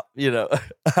Photoshop,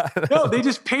 No, they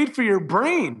just paid for your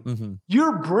brain.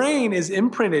 Your brain is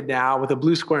imprinted now with a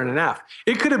blue square and an F.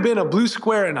 It could have been a blue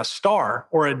square and a star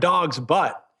or a dog's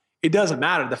butt. It doesn't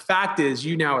matter. The fact is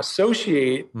you now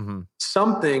associate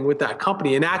something with that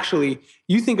company. And actually,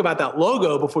 you think about that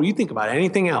logo before you think about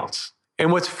anything else.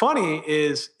 And what's funny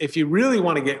is if you really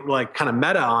want to get like kind of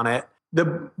meta on it,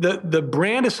 the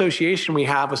brand association we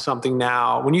have with something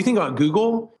now, when you think about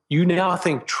Google, you now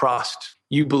think trust.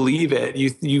 You believe it.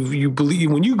 You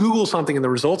believe when you Google something and the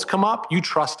results come up, you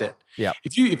trust it. Yeah.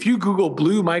 If you Google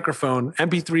blue microphone,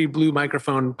 MP3 blue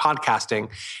microphone podcasting,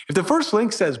 if the first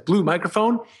link says blue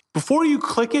microphone, before you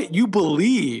click it, you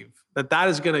believe that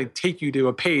is going to take you to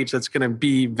a page that's going to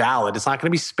be valid. It's not going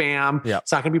to be spam. Yeah.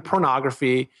 It's not going to be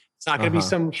pornography. It's not going to be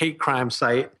some hate crime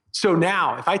site. So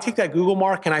now if I take that Google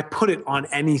mark and I put it on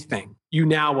anything, you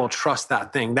now will trust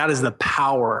that thing. That is the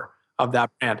power of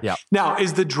that brand. Yeah. Now,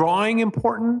 is the drawing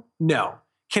important? No.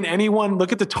 Can anyone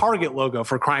look at the Target logo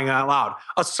for crying out loud?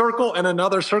 A circle and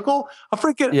another circle? A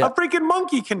freaking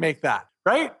monkey can make that,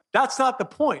 right? That's not the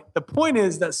point. The point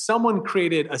is that someone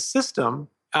created a system,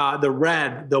 the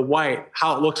red, the white,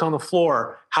 how it looks on the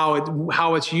floor, how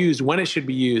it's used, when it should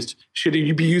be used. Should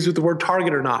it be used with the word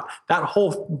Target or not? That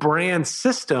whole brand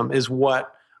system is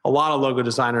what a lot of logo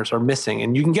designers are missing,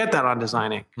 and you can get that on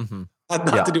Designing. Mm-hmm.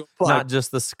 Not to do a plug. Not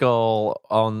just the skull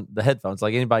on the headphones.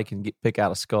 Like anybody can pick out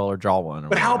a skull or draw one.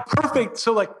 But how perfect.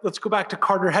 So like, let's go back to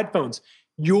Carter headphones.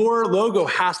 Your logo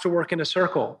has to work in a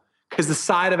circle because the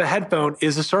side of a headphone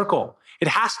is a circle. It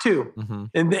has to.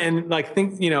 Mm-hmm. And like,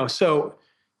 think, so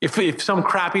if some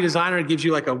crappy designer gives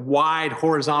you like a wide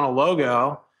horizontal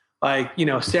logo, like,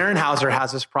 Sennheiser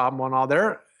has this problem on all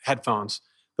their headphones.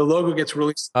 The logo gets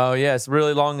really... Oh, yeah. It's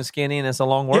really long and skinny, and it's a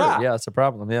long word. Yeah, it's a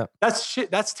problem. Yeah.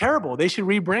 That's terrible. They should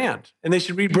rebrand. And they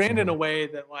should rebrand in a way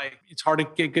that, like, it's hard to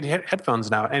get good headphones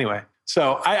now. Anyway,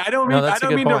 so I don't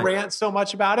mean to rant so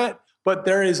much about it, but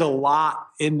there is a lot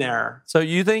in there. So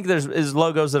you think is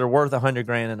logos that are worth $100,000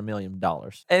 and $1 million.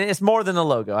 And it's more than a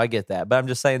logo. I get that. But I'm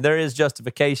just saying there is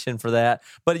justification for that.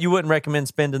 But you wouldn't recommend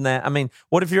spending that. I mean,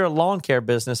 what if you're a lawn care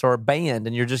business or a band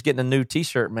and you're just getting a new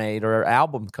T-shirt made or an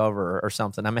album cover or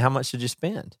something? I mean, how much should you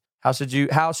spend? How should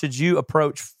you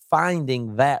approach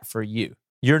finding that for you?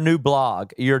 Your new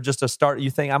blog, you're just a start.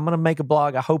 You think, I'm going to make a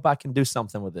blog. I hope I can do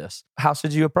something with this. How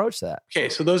should you approach that? Okay,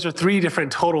 so those are 3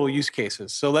 different total use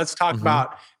cases. So let's talk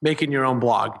about making your own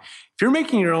blog. If you're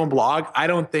making your own blog, I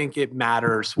don't think it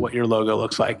matters what your logo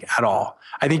looks like at all.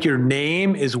 I think your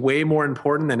name is way more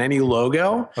important than any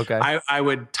logo. Okay. I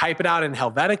would type it out in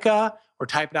Helvetica or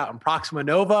type it out in Proxima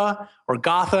Nova or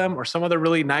Gotham or some other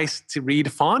really nice to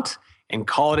read font and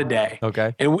call it a day.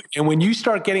 Okay. And when you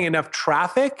start getting enough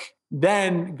traffic,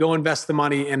 then go invest the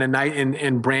money in a night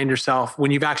and brand yourself. When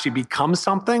you've actually become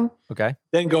something, okay,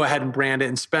 then go ahead and brand it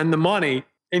and spend the money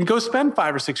and go spend $5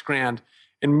 or $6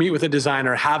 and meet with a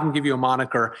designer, have them give you a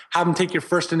moniker, have them take your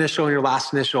first initial and your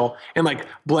last initial and like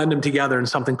blend them together in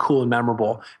something cool and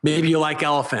memorable. Maybe you like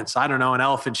elephants. I don't know. An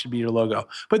elephant should be your logo,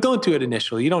 but don't do it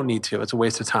initially. You don't need to. It's a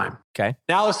waste of time. Okay.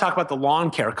 Now let's talk about the lawn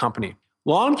care company.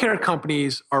 Lawn care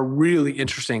companies are really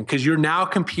interesting because you're now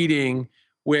competing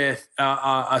with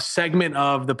a segment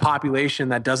of the population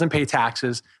that doesn't pay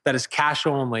taxes, that is cash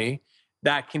only,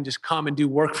 that can just come and do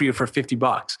work for you for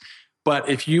 $50. But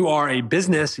if you are a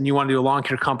business and you want to do a lawn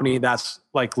care company that's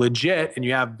like legit and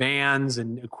you have vans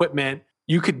and equipment,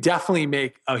 you could definitely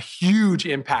make a huge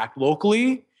impact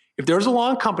locally. If there's a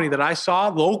lawn company that I saw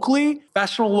locally,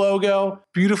 professional logo,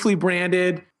 beautifully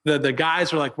branded, the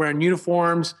guys are like wearing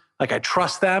uniforms, like I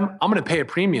trust them, I'm going to pay a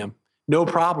premium, no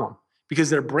problem. Because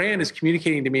their brand is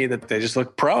communicating to me that they just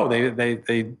look pro.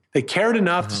 They cared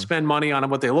enough to spend money on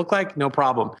what they look like, no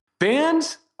problem.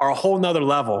 Bands are a whole nother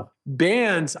level.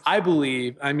 Bands, I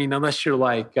believe, I mean, unless you're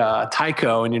like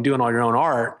Tycho and you're doing all your own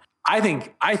art, I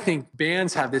think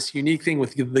bands have this unique thing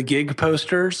with the gig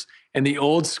posters and the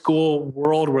old school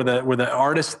world where the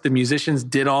artists, the musicians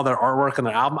did all their artwork on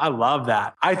their album. I love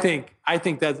that. I think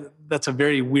that's a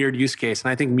very weird use case. And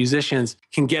I think musicians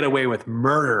can get away with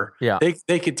murder. Yeah.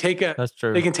 They could take That's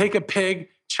true. They can take a pig,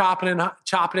 chop it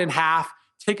in half,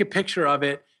 take a picture of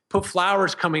it, put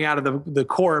flowers coming out of the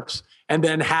corpse, and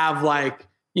then have like,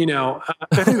 and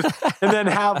then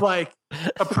have like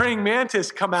a praying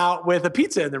mantis come out with a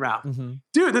pizza in their mouth. Mm-hmm.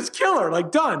 Dude, that's killer.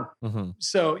 Like done. Mm-hmm.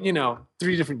 So,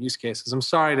 3 different use cases. I'm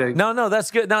sorry to... No, that's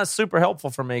good. No, it's super helpful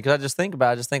for me because I just think,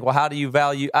 well, how do you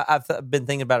value... I've been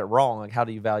thinking about it wrong. Like, how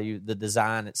do you value the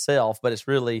design itself? But it's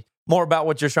really more about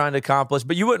what you're trying to accomplish.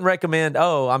 But you wouldn't recommend,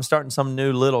 I'm starting some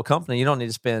new little company. You don't need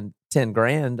to spend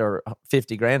 $10,000 or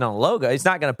 $50,000 on a logo. It's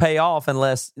not going to pay off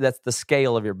unless that's the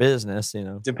scale of your business,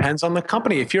 Depends on the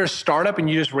company. If you're a startup and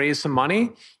you just raise some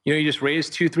money, you just raise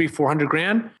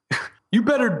 $200,000-$400,000, you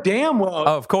better damn well.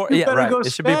 Oh, of course. Yeah, right.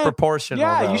 It should be proportional.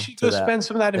 Yeah, you should go spend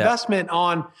some of that investment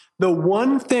on the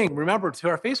one thing. Remember, to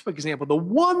our Facebook example, the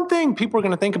one thing people are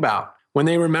going to think about when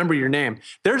they remember your name.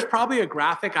 There's probably a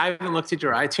graphic. I haven't looked at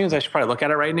your iTunes. I should probably look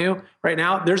at it right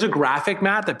now. There's a graphic,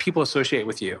 Matt, that people associate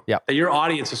with you. Yep. That your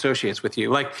audience associates with you.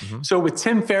 Like, So with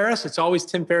Tim Ferriss, it's always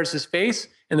Tim Ferriss's face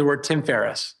and the word Tim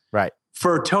Ferriss. Right.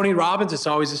 For Tony Robbins, it's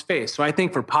always his face. So I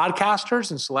think for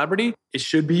podcasters and celebrity, it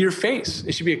should be your face.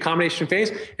 It should be a combination face.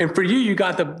 And for you, you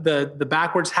got the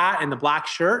backwards hat and the black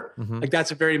shirt. Mm-hmm. Like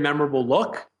that's a very memorable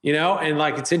look, and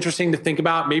like it's interesting to think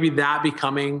about maybe that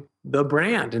becoming the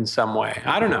brand in some way.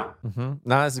 I don't know. Mm-hmm.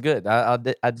 No, that's good. I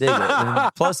dig it.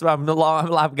 And plus, I've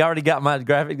already got my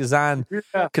graphic design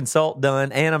consult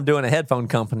done, and I'm doing a headphone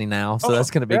company now. So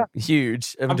that's going to be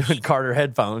huge. I'm doing Carter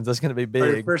headphones. That's going to be big.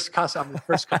 I'm the first customer.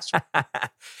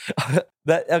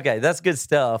 That's good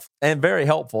stuff and very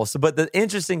helpful. So, but the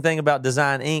interesting thing about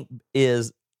Design Inc.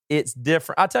 is it's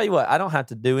different. I'll tell you what, I don't have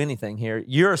to do anything here.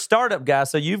 You're a startup guy,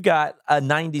 so you've got a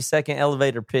 90-second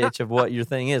elevator pitch of what your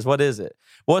thing is. What is it?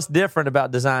 What's different about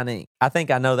Design Inc.? I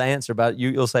think I know the answer, but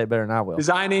you'll say it better than I will.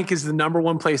 Design Inc. is the number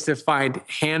one place to find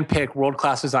hand-picked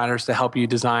world-class designers to help you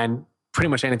design pretty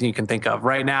much anything you can think of.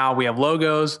 Right now, we have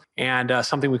logos and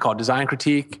something we call design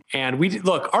critique. And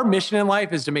our mission in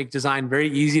life is to make design very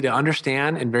easy to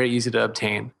understand and very easy to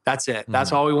obtain. That's it.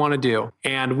 That's all we want to do.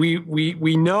 And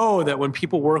we know that when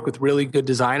people work with really good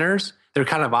designers, their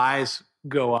kind of eyes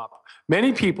go up.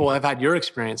 Many people have had your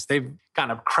experience. They've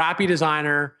got a crappy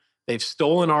designer. They've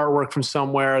stolen artwork from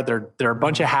somewhere. They're a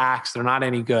bunch of hacks. They're not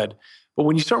any good. But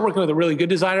when you start working with a really good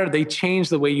designer, they change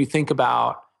the way you think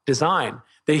about design.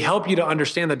 They help you to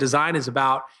understand that design is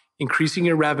about increasing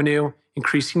your revenue,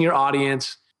 increasing your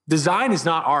audience. Design is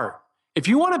not art. If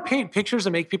you want to paint pictures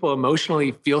and make people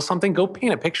emotionally feel something, go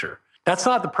paint a picture. That's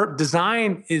not the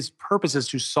design purpose is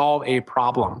to solve a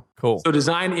problem. Cool. So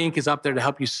Design Inc. is up there to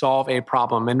help you solve a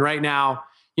problem. And right now,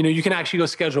 you can actually go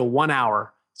schedule 1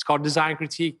 hour. It's called Design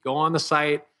Critique. Go on the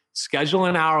site, schedule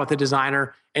an hour with a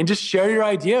designer, and just share your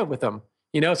idea with them.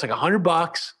 It's like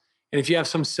 $100. And if you have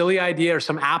some silly idea or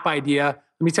some app idea,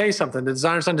 let me tell you something. The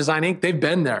designers on Design Inc., they've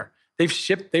been there.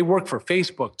 They work for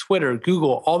Facebook, Twitter,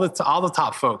 Google, all the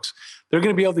top folks. They're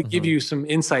going to be able to give you some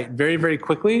insight very, very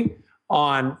quickly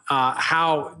on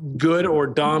how good or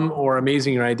dumb or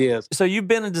amazing your idea is. So you've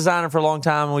been a designer for a long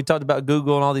time, and we talked about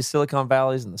Google and all these Silicon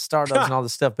Valleys and the startups and all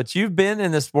this stuff, but you've been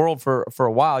in this world for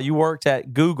a while. You worked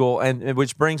at Google, and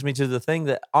which brings me to the thing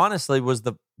that honestly was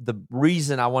the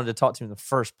reason I wanted to talk to you in the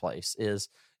first place is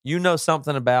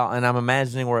something about, and I'm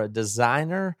imagining we're a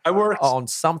designer. I worked on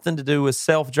something to do with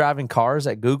self-driving cars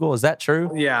at Google. Is that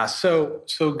true? Yeah. So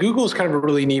Google is kind of a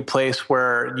really neat place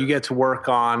where you get to work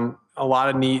on a lot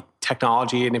of neat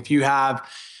technology. And if you have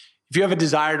a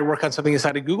desire to work on something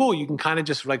inside of Google, you can kind of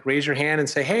just like raise your hand and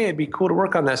say, hey, it'd be cool to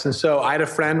work on this. And so I had a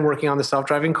friend working on the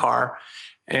self-driving car,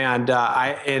 and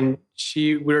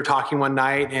we were talking one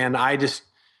night, and I just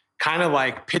kind of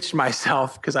like pitched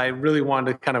myself because I really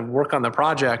wanted to kind of work on the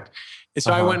project. And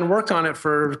so I went and worked on it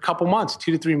for a couple months,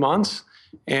 2 to 3 months,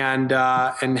 and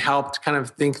helped kind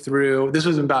of think through. This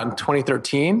was about in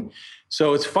 2013.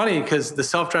 So it's funny because the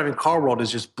self-driving car world is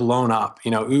just blown up.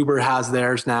 Uber has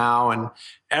theirs now, and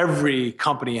every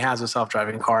company has a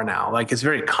self-driving car now. Like, it's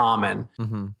very common.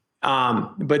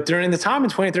 Mm-hmm. But during the time in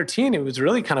 2013, it was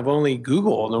really kind of only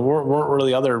Google, and there weren't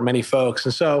really many folks.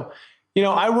 And so,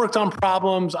 I worked on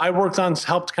problems. I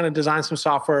helped kind of design some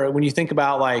software. When you think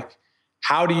about like,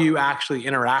 how do you actually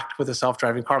interact with a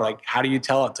self-driving car? Like, how do you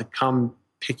tell it to come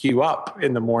pick you up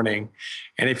in the morning?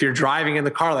 And if you're driving in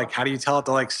the car, like, how do you tell it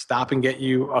to like stop and get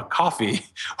you a coffee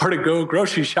or to go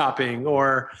grocery shopping,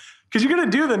 or because you're going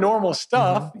to do the normal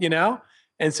stuff,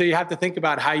 And so you have to think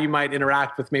about how you might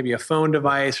interact with maybe a phone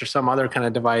device or some other kind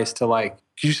of device to like,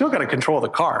 because you still got to control the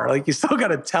car. Like, you still got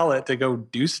to tell it to go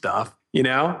do stuff,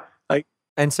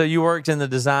 And so you worked in the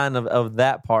design of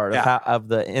that part of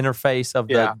the interface of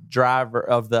the driver,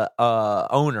 of the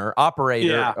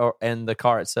operator, and the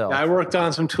car itself. I worked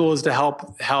on some tools to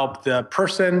help the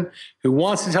person who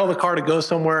wants to tell the car to go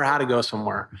somewhere, how to go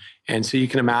somewhere. And so you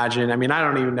can imagine, I mean, I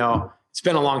don't even know. It's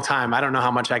been a long time. I don't know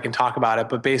how much I can talk about it,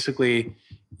 but basically,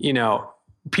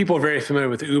 people are very familiar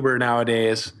with Uber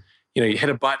nowadays. You hit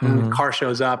a button, car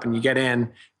shows up, and you get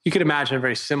in. You could imagine a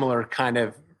very similar kind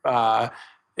of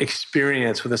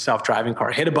experience with a self-driving car.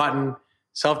 Hit a button,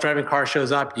 self-driving car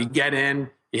shows up, you get in,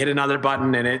 you hit another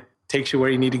button, and it takes you where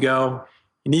you need to go.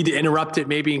 You need to interrupt it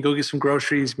maybe and go get some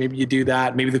groceries. Maybe you do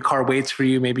that. Maybe the car waits for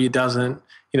you. Maybe it doesn't,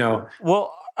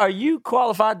 Well, are you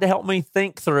qualified to help me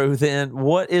think through then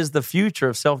what is the future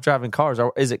of self-driving cars?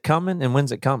 Or is it coming, and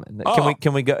when's it coming?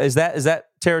 Can we go? Is that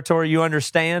territory you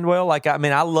understand well? Like, I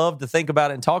mean, I love to think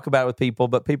about it and talk about it with people,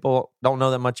 but people don't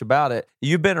know that much about it.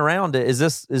 You've been around it. Is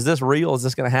this real? Is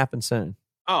this going to happen soon?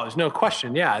 Oh, there's no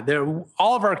question. Yeah.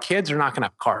 All of our kids are not going to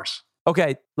have cars.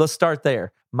 Okay, let's start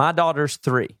there. My daughter's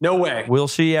 3. No way. Will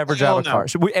she ever drive a car?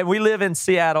 And we live in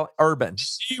Seattle, urban.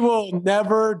 She will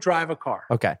never drive a car.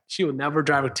 Okay. She will never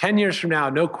drive 10 years from now,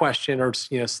 no question, or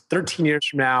 13 years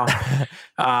from now.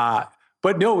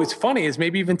 But no, it's funny is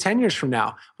maybe even 10 years from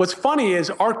now. What's funny is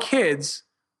our kids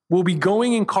will be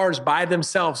going in cars by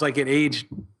themselves, like at age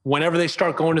whenever they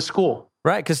start going to school.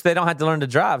 Right, because they don't have to learn to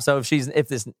drive. So if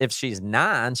she's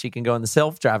 9, she can go in the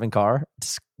self-driving car,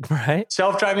 right?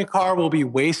 Self-driving car will be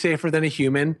way safer than a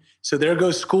human. So there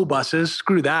goes school buses.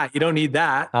 Screw that. You don't need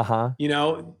that.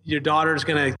 Your daughter's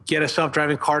going to get a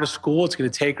self-driving car to school. It's going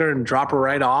to take her and drop her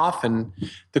right off, and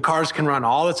the cars can run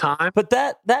all the time. But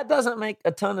that doesn't make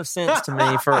a ton of sense to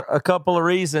me for a couple of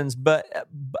reasons.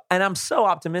 And I'm so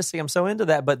optimistic. I'm so into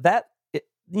that. But that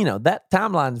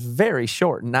timeline is very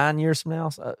short. 9 years from now,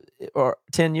 or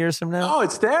 10 years from now. Oh,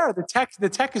 it's there. The tech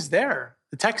is there.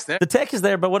 The tech's there. The tech is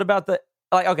there. But what about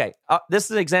this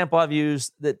is an example I've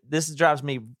used that this drives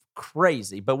me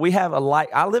crazy. But we have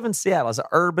I live in Seattle. It's an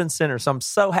urban center, so I'm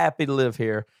so happy to live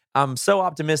here. I'm so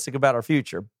optimistic about our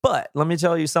future. But let me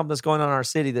tell you something that's going on in our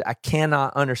city that I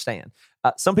cannot understand.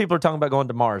 Some people are talking about going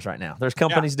to Mars right now. There's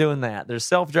companies doing that. There's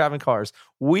self-driving cars.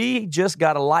 We just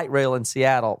got a light rail in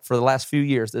Seattle for the last few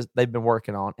years that they've been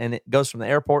working on, and it goes from the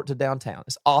airport to downtown.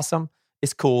 It's awesome.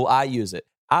 It's cool. I use it.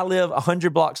 I live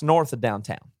 100 blocks north of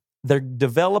downtown. They're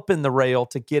developing the rail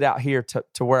to get out here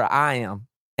to where I am,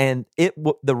 and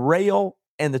the rail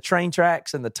and the train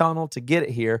tracks and the tunnel to get it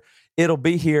here, it'll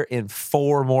be here in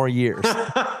 4 more years.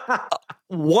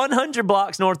 100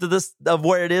 blocks north of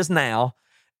where it is now,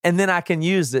 and then I can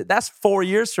use it. That's 4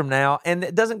 years from now, and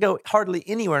it doesn't go hardly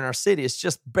anywhere in our city. It's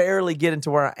just barely getting to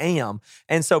where I am.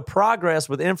 And so progress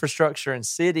with infrastructure and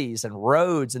cities and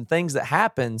roads and things that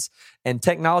happens and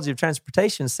technology of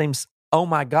transportation seems, oh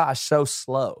my gosh, so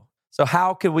slow. So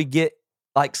how could we get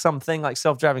like something like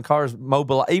self-driving cars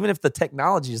mobile, even if the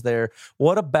technology is there?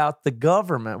 What about the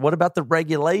government? What about the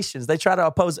regulations? They try to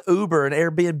oppose Uber and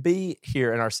Airbnb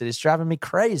here in our city. It's driving me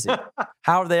crazy.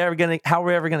 How are we ever going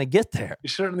to get there? You're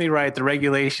certainly right. The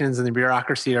regulations and the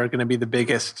bureaucracy are going to be the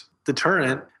biggest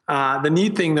deterrent. The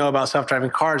neat thing though about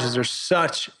self-driving cars is there's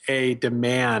such a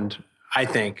demand, I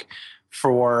think,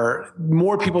 for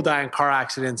more people die in car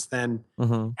accidents than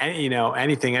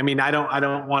anything. I mean, I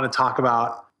don't want to talk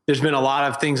about. There's been a lot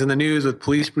of things in the news with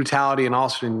police brutality and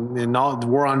also in all the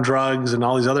war on drugs and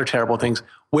all these other terrible things.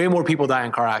 Way more people die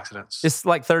in car accidents. It's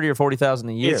like 30 or 40,000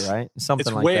 a year, right?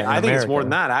 Something like that. I think it's more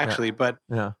than that actually. But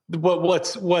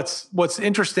what's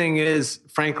interesting is,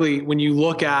 frankly, when you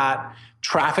look at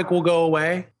traffic will go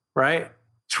away, right?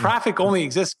 Traffic only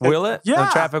exists. Will it? Yeah.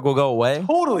 When traffic will go away?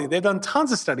 Totally. They've done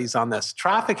tons of studies on this.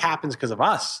 Traffic happens because of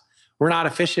us. We're not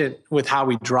efficient with how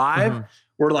we drive. Mm-hmm.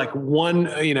 We're like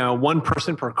one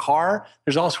person per car.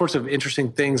 There's all sorts of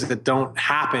interesting things that don't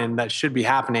happen that should be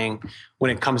happening when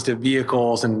it comes to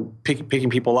vehicles and picking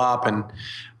people up. And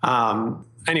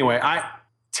anyway,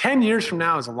 10 years from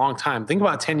now is a long time. Think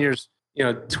about 10 years.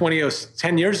 10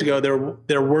 years ago,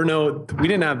 we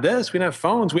didn't have this. We didn't have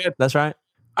phones. That's right.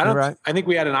 I think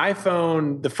we had an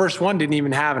iPhone. The first one didn't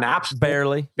even have an app store.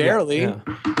 Barely. Yeah.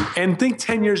 And think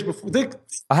 10 years before.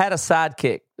 I had a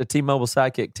Sidekick, a T-Mobile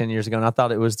Sidekick 10 years ago, and I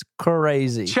thought it was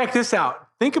crazy. Check this out.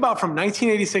 Think about from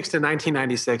 1986 to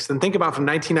 1996, and think about from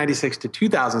 1996 to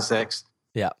 2006.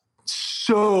 Yeah.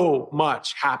 So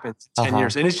much happens in 10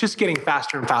 years, and it's just getting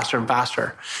faster and faster and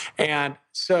faster. And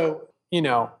so,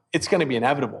 it's going to be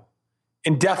inevitable,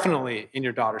 and definitely in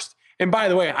your daughter's. And by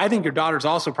the way, I think your daughter's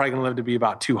also probably going to live to be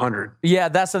about 200. Yeah,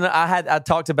 I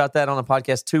talked about that on a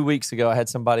podcast 2 weeks ago. I had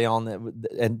somebody on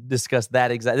and discussed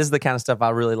that exact. This is the kind of stuff I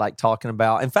really like talking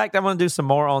about. In fact, I'm going to do some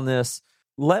more on this.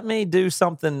 Let me do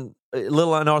something a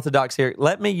little unorthodox here.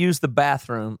 Let me use the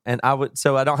bathroom,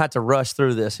 so I don't have to rush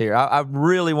through this here. I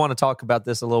really want to talk about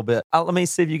this a little bit. Let me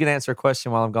see if you can answer a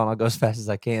question while I'm gone. I'll go as fast as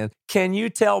I can. Can you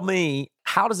tell me,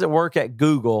 how does it work at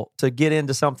Google to get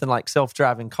into something like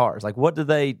self-driving cars? Like, what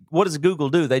does Google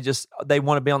do? They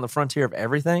want to be on the frontier of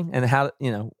everything, and how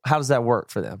does that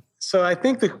work for them? So I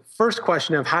think the first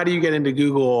question of how do you get into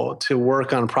Google to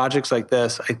work on projects like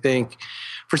this, I think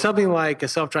for something like a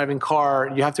self-driving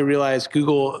car, you have to realize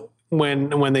Google,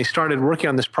 when they started working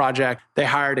on this project, they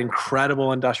hired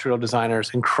incredible industrial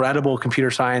designers, incredible computer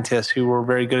scientists who were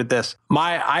very good at this.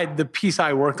 The piece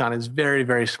I worked on is very,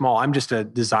 very small. I'm just a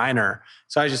designer.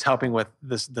 So I was just helping with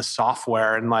the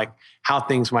software and like how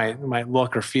things might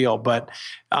look or feel. But,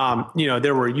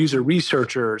 there were user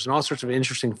researchers and all sorts of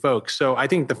interesting folks. So I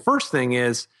think the first thing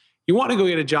is you want to go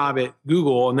get a job at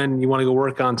Google, and then you want to go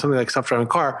work on something like self-driving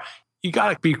car. You got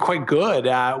to be quite good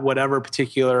at whatever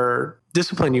particular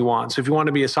discipline you want. So if you want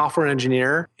to be a software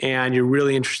engineer and you're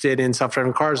really interested in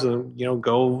self-driving cars, then,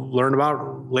 go learn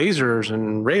about lasers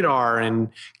and radar and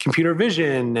computer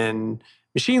vision and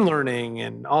machine learning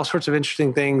and all sorts of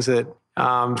interesting things that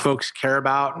folks care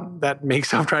about that make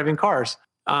self-driving cars.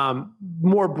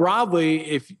 More broadly,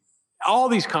 if all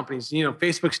these companies,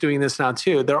 Facebook's doing this now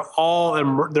too, they're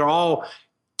all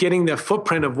getting the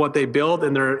footprint of what they build,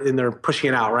 and they're pushing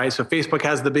it out, right? So Facebook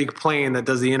has the big plane that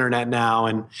does the internet now,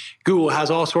 and Google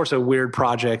has all sorts of weird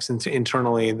projects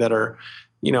internally that are,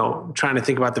 trying to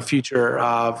think about the future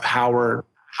of how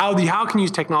can you use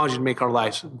technology to make our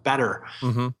lives better.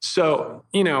 Mm-hmm. So,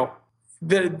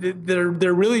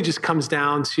 there really just comes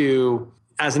down to,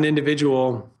 as an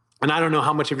individual, and I don't know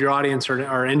how much of your audience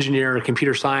are engineer or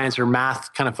computer science or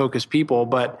math kind of focused people,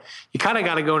 but you kind of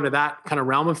got to go into that kind of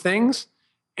realm of things,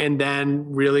 and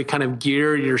then really kind of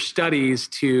gear your studies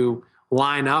to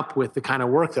line up with the kind of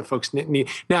work that folks need.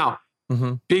 Now,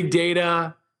 big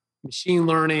data, machine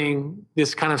learning,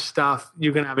 this kind of stuff,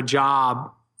 you're going to have a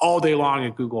job all day long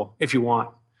at Google if you want,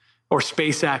 or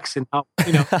SpaceX, and help,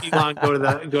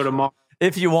 Elon go to Mars.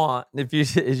 If you want, if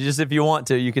you want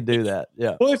to, you could do that.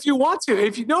 Yeah. Well, if you want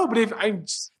to,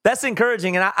 that's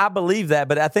encouraging, and I believe that.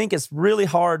 But I think it's really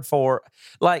hard for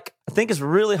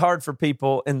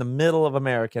people in the middle of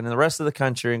America and the rest of the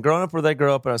country, and growing up where they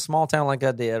grew up in a small town like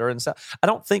I did, or in South. I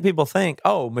don't think people think,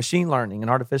 oh, machine learning and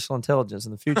artificial intelligence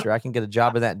in the future, I can get a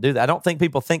job in that and do that. I don't think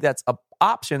people think that's an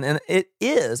option, and it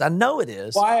is. I know it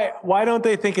is. Why don't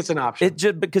they think it's an option? It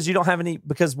just because you don't have any.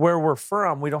 Because where we're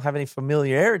from, we don't have any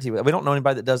familiarity with it. We don't know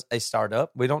anybody that does a startup.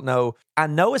 We don't know. I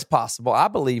know it's possible. I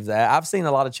believe that. I've seen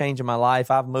a lot of change in my life.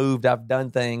 I've moved. I've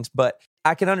done things, but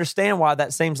I can understand why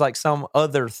that seems like some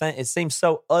other thing. It seems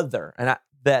so other, and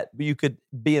that you could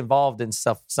be involved in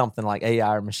something like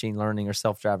AI or machine learning or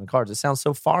self-driving cars. It sounds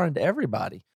so foreign to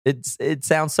everybody. It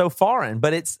sounds so foreign,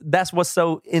 but that's what's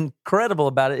so incredible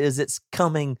about it is it's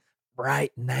coming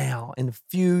right now in a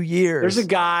few years. There's a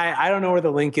guy, I don't know where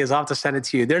the link is. I'll have to send it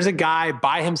to you. There's a guy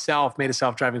by himself made a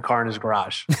self-driving car in his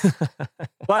garage.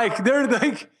 They're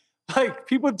like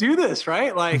people do this,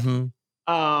 right? Like,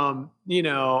 one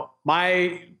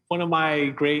of my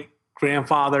great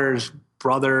grandfather's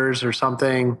brothers or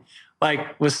something,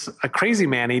 was a crazy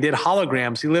man. He did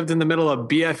holograms. He lived in the middle of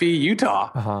BFE,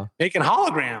 Utah, making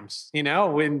holograms,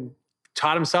 when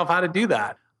taught himself how to do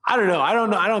that. I don't know.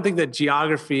 I don't think that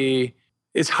geography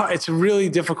is hard. It's really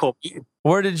difficult.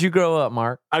 Where did you grow up,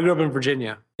 Mark? I grew up in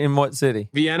Virginia. In what city?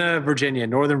 Vienna, Virginia,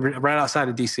 right outside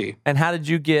of DC. And how did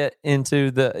you get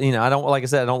into I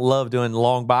don't love doing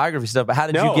long biography stuff, but how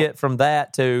did you get from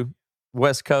that to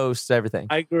West Coast, everything?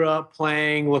 I grew up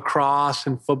playing lacrosse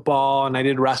and football, and I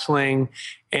did wrestling,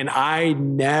 and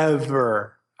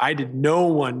no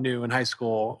one knew in high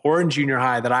school or in junior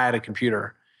high that I had a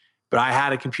computer. But I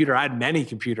had a computer. I had many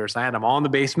computers. I had them all in the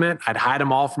basement. I'd hide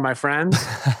them all from my friends.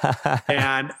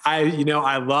 And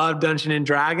I loved Dungeons and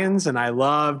Dragons, and I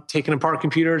loved taking apart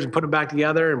computers and putting them back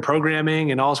together and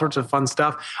programming and all sorts of fun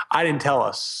stuff. I didn't tell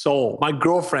a soul. My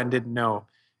girlfriend didn't know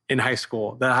in high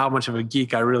school how much of a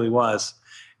geek I really was.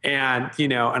 And,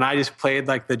 and I just played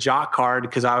like the jock card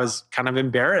because I was kind of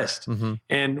embarrassed. Mm-hmm.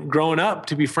 And growing up,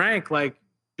 to be frank,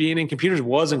 being in computers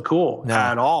wasn't cool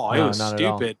at all. It was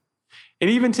stupid. And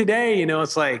even today,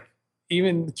 it's like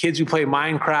even kids who play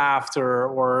Minecraft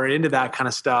or into that kind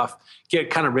of stuff get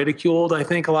kind of ridiculed, I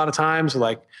think, a lot of times.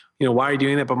 Like, why are you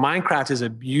doing that? But Minecraft is a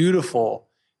beautiful,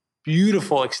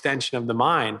 beautiful extension of the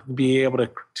mind, be able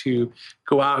to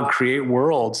go out and create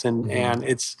worlds. And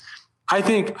it's, I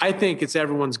think it's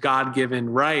everyone's God-given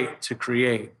right to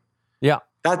create. Yeah.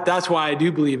 That's why I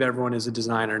do believe everyone is a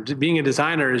designer. Being a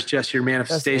designer is just your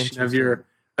manifestation of your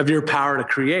power to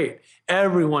create.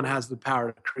 Everyone has the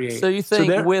power to create. So you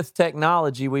think with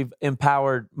technology, we've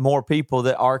empowered more people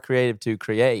that are creative to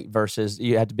create versus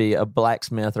you had to be a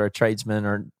blacksmith or a tradesman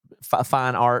or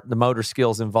fine art. The motor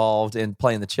skills involved in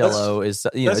playing the cello it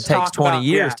takes 20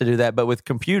 years to do that. But with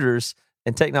computers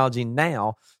and technology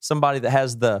now, somebody that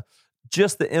has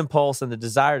just the impulse and the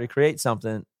desire to create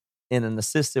something in an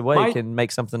assisted way can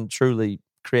make something truly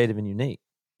creative and unique.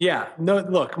 Yeah. No,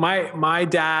 look, my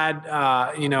dad,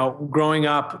 growing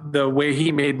up, the way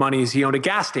he made money is he owned a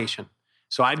gas station.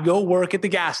 So I'd go work at the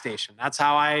gas station. That's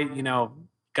how I,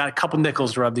 got a couple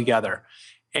nickels to rub together.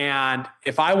 And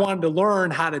if I wanted to learn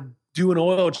how to do an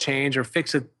oil change or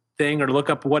fix a thing or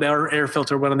look up what air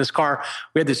filter went on this car,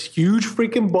 we had this huge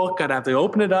freaking book. I'd have to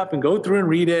open it up and go through and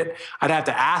read it. I'd have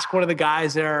to ask one of the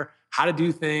guys there how to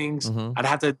do things. Mm-hmm. I'd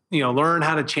have to, learn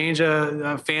how to change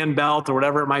a fan belt or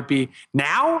whatever it might be.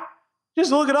 Now,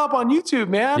 just look it up on YouTube,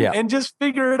 man, and just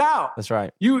figure it out. That's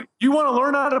right. You want to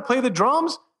learn how to play the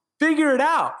drums? Figure it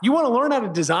out. You want to learn how to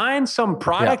design some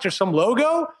product or some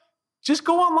logo? Just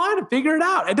go online and figure it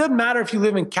out. It doesn't matter if you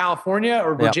live in California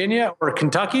or Virginia or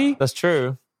Kentucky. That's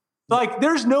true.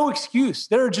 There's no excuse.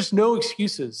 There are just no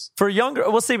excuses. For younger,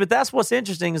 but that's what's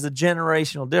interesting is the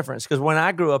generational difference. Because when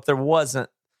I grew up, there wasn't,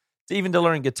 even to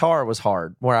learn guitar was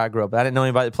hard where I grew up. I didn't know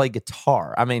anybody that played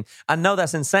guitar. I mean, I know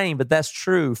that's insane, but that's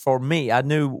true for me. I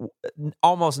knew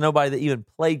almost nobody that even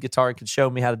played guitar and could show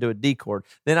me how to do a D chord.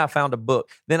 Then I found a book.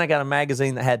 Then I got a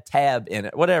magazine that had tab in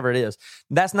it, whatever it is.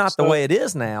 That's not the way it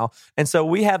is now. And so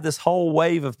we have this whole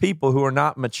wave of people who are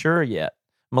not mature yet.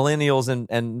 Millennials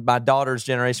and my daughter's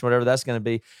generation, whatever that's going to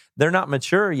be, they're not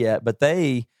mature yet, but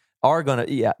they are going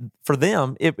to, for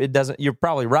them, it doesn't, you're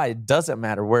probably right. It doesn't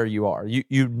matter where you are.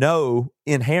 You know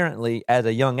inherently at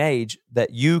a young age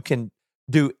that you can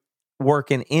do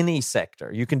work in any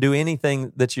sector. You can do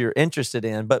anything that you're interested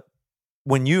in. But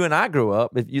when you and I grew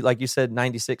up, if you, like you said,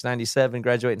 96, 97,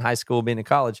 graduating high school, being in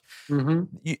college,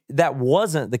 that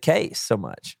wasn't the case so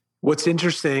much. what's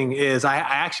interesting is I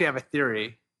actually have a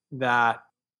theory that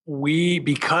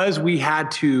because we had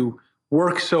to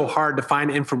work so hard to find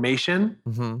information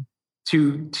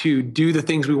to do the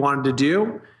things we wanted to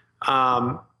do,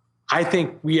 I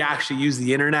think we actually use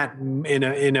the internet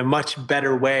in a much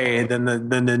better way than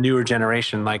the newer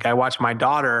generation. Like I watch my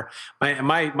daughter,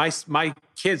 my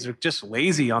kids are just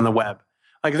lazy on the web.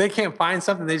 Like if they can't find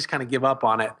something, they just kind of give up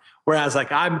on it. Whereas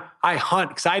like I hunt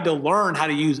because I had to learn how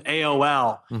to use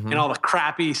AOL and all the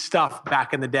crappy stuff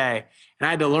back in the day. And I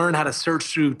had to learn how to search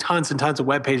through tons and tons of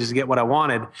web pages to get what I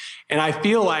wanted. And I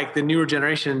feel like the newer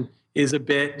generation is a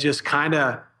bit just kind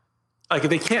of like if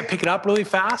they can't pick it up really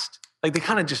fast, like they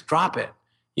kind of just drop it,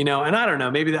 you know? And I don't know,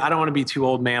 maybe I don't want to be too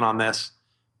old man on this,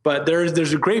 but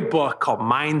there's a great book called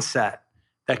Mindset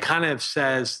that kind of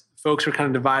says folks are kind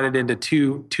of divided into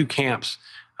two camps.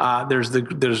 There's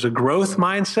the growth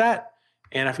mindset,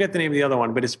 and I forget the name of the other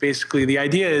one, but it's basically the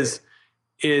idea is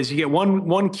you get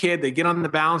one kid, they get on the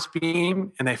balance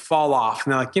beam and they fall off,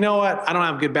 and they're like, you know what? I don't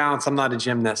have good balance. I'm not a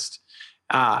gymnast.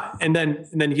 And then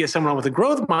you get someone with a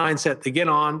growth mindset. They get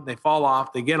on, they fall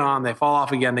off, they get on, they fall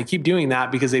off again. They keep doing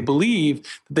that because they believe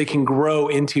that they can grow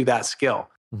into that skill.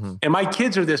 And my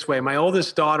kids are this way. My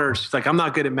oldest daughter, she's like, I'm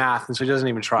not good at math, and so she doesn't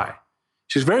even try.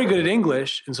 She's very good at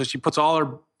English, and so she puts all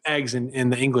her eggs in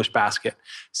the English basket.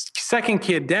 Second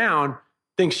kid down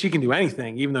thinks she can do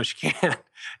anything, even though she can't.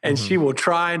 And she will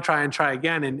try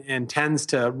again and tends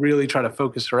to really try to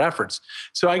focus her efforts.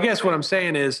 So I guess what I'm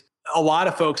saying is a lot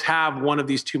of folks have one of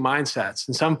these two mindsets.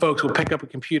 And some folks will pick up a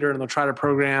computer and they'll try to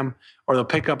program, or they'll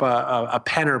pick up a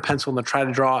pen or a pencil and they'll try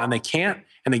to draw, and they can't,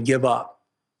 and they give up.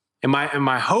 And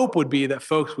my hope would be that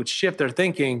folks would shift their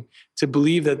thinking to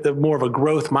believe that the more of a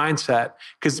growth mindset,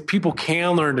 because people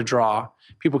can learn to draw.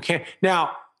 People can.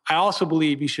 Now, I also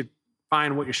believe you should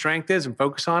find what your strength is and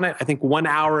focus on it. I think 1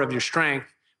 hour of your strength,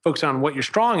 focus on what you're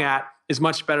strong at, is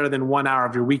much better than 1 hour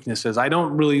of your weaknesses. I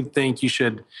don't really think you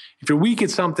should, if you're weak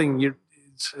at something,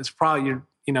 it's probably,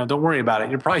 don't worry about it.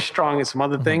 You're probably strong at some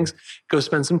other things. Go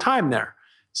spend some time there.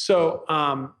 So,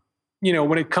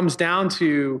 when it comes down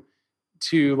to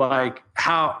like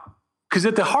how, because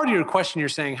at the heart of your question, you're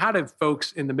saying, how do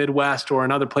folks in the Midwest or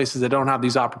in other places that don't have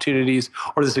these opportunities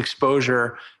or this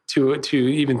exposure to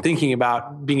even thinking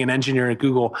about being an engineer at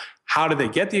Google, how do they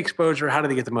get the exposure? How do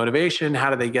they get the motivation? How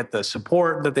do they get the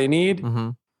support that they need?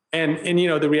 And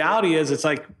the reality is, it's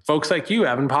like folks like you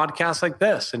having podcasts like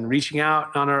this and reaching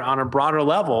out on a broader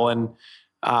level. And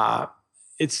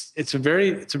it's a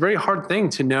very hard thing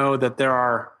to know that there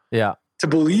are, to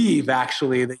believe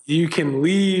actually that you can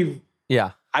leave,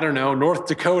 I don't know, North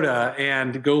Dakota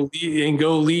and go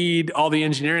lead all the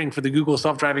engineering for the Google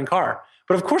self-driving car.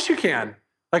 But of course you can.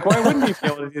 Like, why wouldn't you be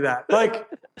able to do that?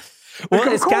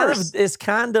 Well, it's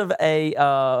kind of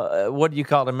a what do you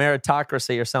call it, a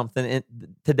meritocracy or something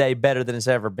today, better than it's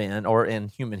ever been, or in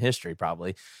human history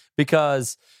probably,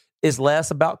 because it's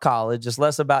less about college, it's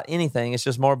less about anything. It's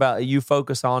just more about you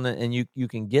focus on it and you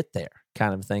can get there,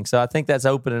 kind of thing. So I think that's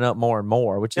opening up more and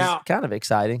more, which is kind of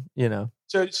exciting,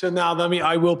 So now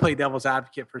I will play devil's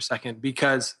advocate for a second,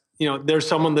 because there's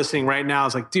someone listening right now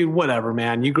is like, dude, whatever,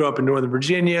 man. You grew up in Northern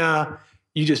Virginia.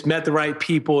 You just met the right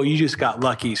people. You just got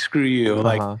lucky. Screw you.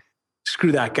 Like,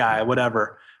 screw that guy,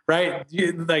 whatever. Right?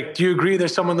 Do you agree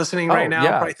there's someone listening right now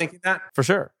probably thinking that? For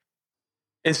sure.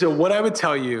 And so what I would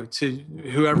tell you, to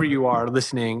whoever you are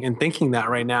listening and thinking that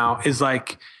right now, is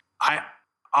like,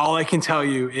 all I can tell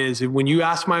you is when you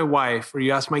ask my wife or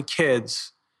you ask my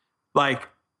kids, like,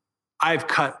 I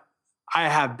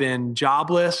have been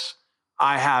jobless.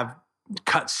 I have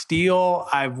cut steel.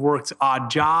 I've worked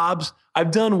odd jobs. I've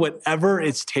done whatever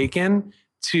it's taken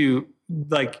to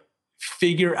like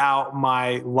figure out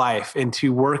my life and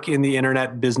to work in the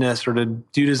internet business or to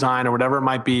do design or whatever it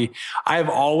might be.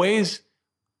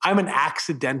 I'm an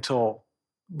accidental.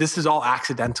 This is all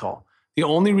accidental. The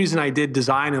only reason I did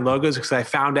design and logos is because I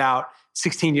found out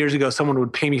 16 years ago someone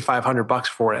would pay me $500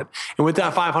 for it. And with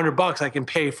that $500, I can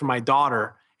pay for my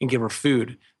daughter and give her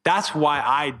food. That's why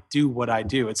I do what I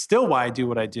do. It's still why I do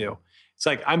what I do. It's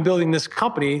like, I'm building this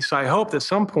company, so I hope that at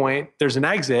some point there's an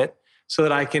exit so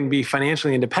that I can be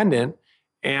financially independent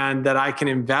and that I can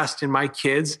invest in my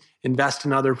kids, invest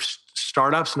in other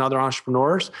startups and other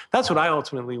entrepreneurs. That's what I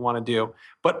ultimately want to do.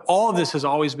 But all of this has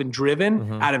always been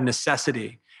driven out of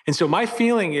necessity. And so my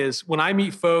feeling is, when I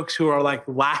meet folks who are like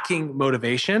lacking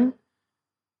motivation,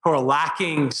 who are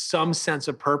lacking some sense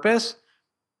of purpose,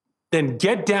 then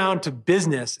get down to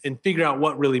business and figure out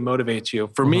what really motivates you.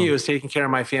 For me, it was taking care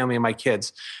of my family and my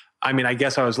kids. I mean, I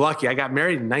guess I was lucky. I got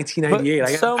married in 1998.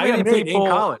 I got married in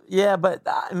college. Yeah, but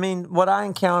I mean, what I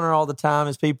encounter all the time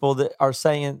is people that are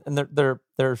saying, and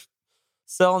they're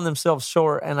selling themselves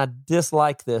short, and I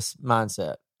dislike this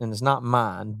mindset. And it's not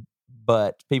mine,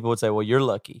 but people would say, well, you're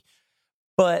lucky.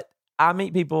 But I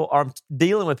meet people, or I'm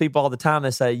dealing with people all the time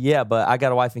that say, yeah, but I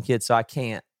got a wife and kids, so I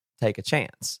can't take a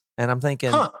chance. And I'm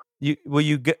thinking,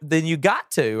 then you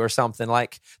got to, or something.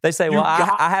 Like they say, well,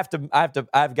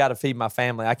 I've got to feed my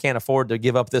family. I can't afford to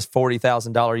give up this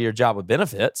 $40,000 a year job with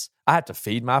benefits. I have to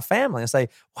feed my family. I say,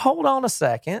 hold on a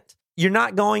second. You're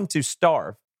not going to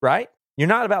starve, right? You're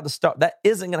not about to starve. That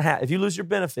isn't going to happen. If you lose your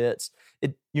benefits,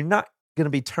 you're not going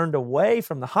to be turned away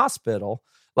from the hospital.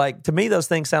 Like, to me, those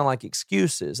things sound like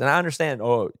excuses. And I understand,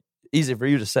 easy for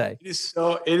you to say. It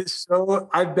is so,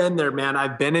 I've been there, man.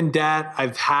 I've been in debt.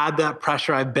 I've had that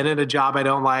pressure. I've been at a job I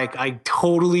don't like. I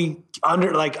totally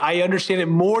I understand it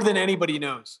more than anybody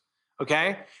knows.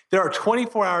 Okay. There are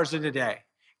 24 hours in a day.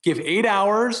 Give 8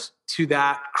 hours to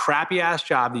that crappy ass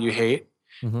job that you hate.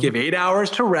 Mm-hmm. Give 8 hours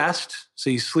to rest so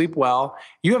you sleep well.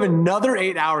 You have another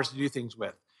 8 hours to do things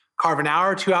with. Carve an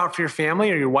hour or two out for your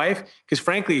family or your wife. Because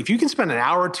frankly, if you can spend an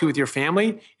hour or two with your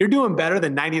family, you're doing better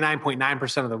than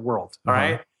 99.9% of the world. All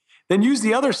right. Then use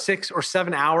the other 6 or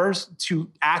 7 hours to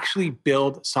actually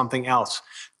build something else.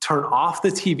 Turn off the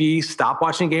TV, stop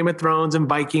watching Game of Thrones and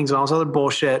Vikings and all this other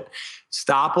bullshit.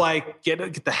 Stop,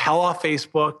 get the hell off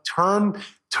Facebook. Turn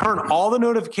all the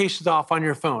notifications off on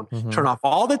your phone. Mm-hmm. Turn off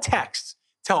all the texts.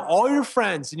 Tell all your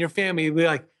friends and your family, be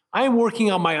like, I am working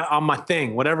on my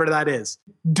thing, whatever that is.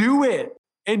 Do it,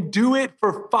 and do it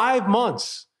for 5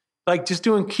 months. Like just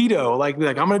doing keto. Like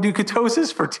I'm going to do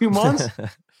ketosis for 2 months,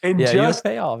 and just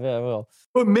pay off. Yeah, I will.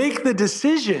 But make the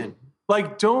decision.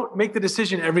 Like, don't make the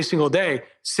decision every single day.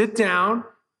 Sit down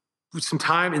with some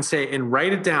time and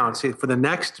write it down. Say for the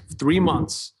next 3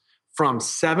 months, from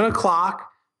 7 o'clock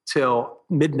till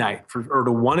midnight or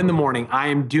to 1 a.m, I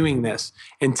am doing this.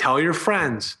 And tell your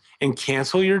friends. And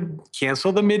cancel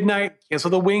the midnight, cancel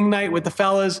the wing night with the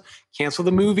fellas, cancel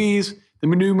the movies. The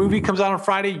new movie comes out on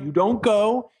Friday. You don't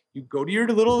go. You go to your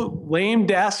little lame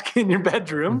desk in your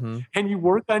bedroom and you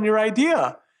work on your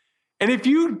idea. And if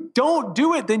you don't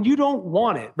do it, then you don't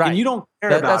want it. Right. And you don't care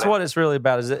about it. That's what it's really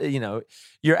about is,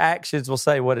 your actions will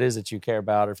say what it is that you care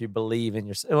about, or if you believe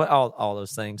in all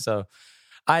those things. So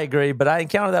I agree, but I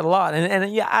encounter that a lot.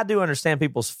 And yeah, I do understand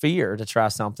people's fear to try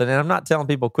something. And I'm not telling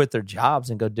people quit their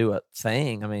jobs and go do a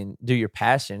thing. I mean, do your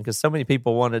passion, because so many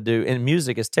people want to do, and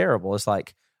music is terrible. It's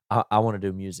like, I want to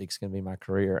do music. It's going to be my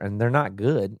career. And they're not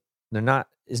good.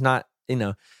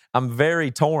 I'm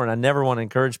very torn. I never want to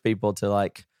encourage people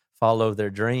to follow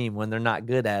their dream when they're not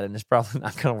good at it. And it's probably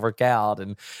not going to work out.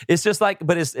 And it's just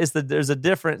there's a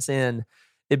difference in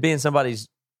it being somebody's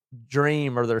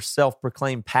dream or their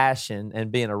self-proclaimed passion and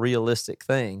being a realistic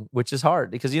thing, which is hard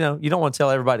because, you don't want to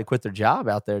tell everybody to quit their job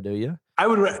out there, do you?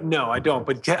 No, I don't.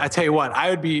 But I tell you what,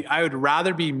 I would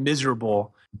rather be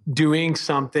miserable doing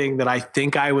something that I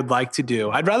think I would like to do.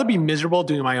 I'd rather be miserable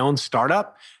doing my own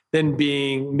startup than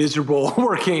being miserable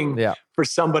working for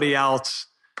somebody else.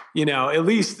 At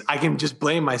least I can just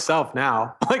blame myself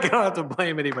now. I don't have to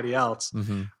blame anybody else.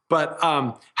 Mm-hmm. But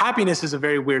happiness is a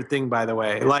very weird thing, by the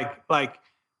way.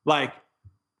 Like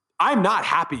I'm not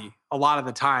happy a lot of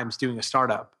the times doing a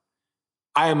startup.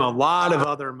 I am a lot of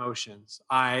other emotions.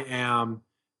 I am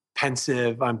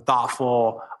pensive. I'm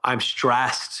thoughtful. I'm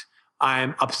stressed.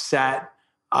 I'm upset.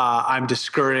 I'm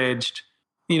discouraged.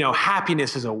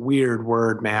 Happiness is a weird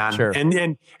word, man. Sure.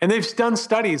 And they've done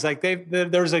studies.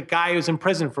 There's a guy who's in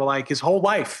prison for his whole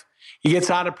life. He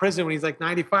gets out of prison when he's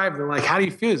 95. They're like, how do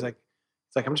you feel? He's like,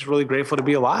 I'm just really grateful to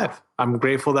be alive. I'm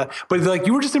grateful that, but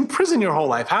you were just in prison your whole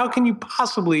life. How can you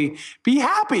possibly be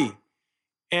happy?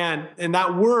 And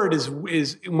that word is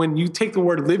when you take the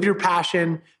word, live your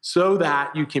passion so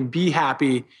that you can be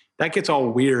happy, that gets all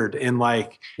weird and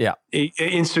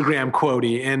Instagram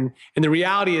quotey. And the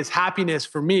reality is happiness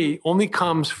for me only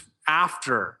comes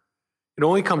after. It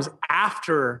only comes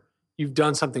after you've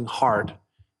done something hard.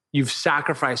 You've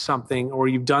sacrificed something or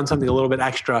you've done something a little bit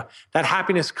extra. That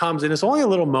happiness comes and it's only a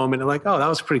little moment and that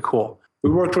was pretty cool. We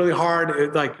worked really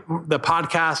hard. The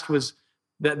podcast was,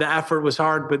 the effort was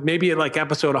hard, but maybe at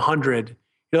episode 100,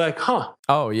 you're like, huh.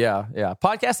 Oh, yeah, yeah.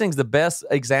 Podcasting's the best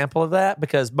example of that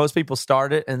because most people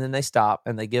start it and then they stop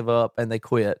and they give up and they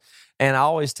quit. And I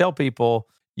always tell people,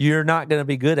 you're not going to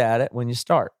be good at it when you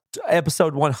start.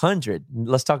 Episode 100.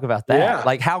 Let's talk about that.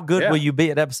 Yeah. How good will you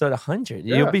be at episode 100?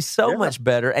 Yeah. You'll be so much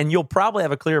better, and you'll probably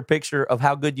have a clearer picture of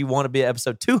how good you want to be at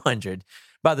episode 200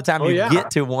 by the time you get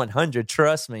to 100.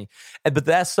 Trust me. But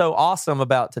that's so awesome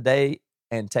about today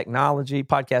and technology.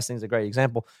 Podcasting is a great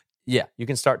example. Yeah, you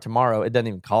can start tomorrow. It doesn't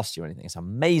even cost you anything. It's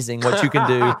amazing what you can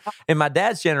do. In my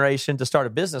dad's generation, to start a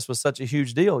business was such a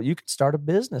huge deal. You can start a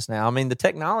business now. I mean, the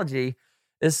technology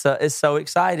It's so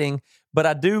exciting, but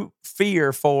I do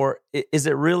fear for, is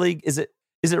it really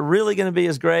going to be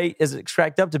as great as it's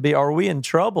cracked up to be? Are we in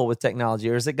trouble with technology,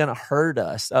 or is it going to hurt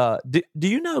us? Do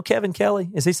you know Kevin Kelly?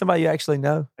 Is he somebody you actually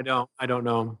know? I don't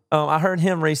know him. I heard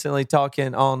him recently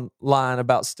talking online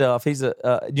about stuff. He's do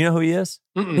you know who he is?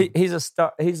 He's a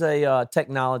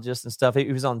technologist and stuff.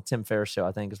 He was on Tim Ferriss show,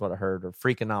 I think is what I heard, or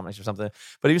Freakonomics or something.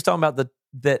 But he was talking about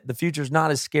that the future's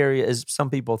not as scary as some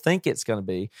people think it's going to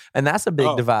be. And that's a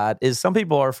big divide, is some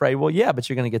people are afraid, well, yeah, but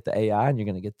you're going to get the AI and you're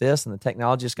going to get this, and the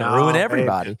technology is going to ruin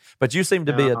everybody. But you seem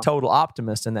to be a total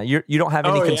optimist in that. You don't have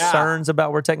any concerns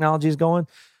about where technology is going?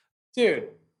 Dude,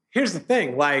 here's the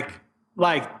thing. Like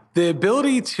the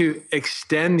ability to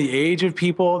extend the age of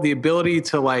people, the ability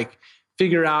to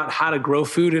figure out how to grow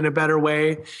food in a better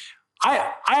way.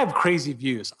 I have crazy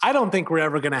views. I don't think we're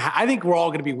ever going to I think we're all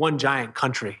going to be one giant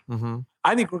country. Mm-hmm.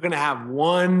 I think we're going to have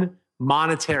one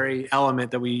monetary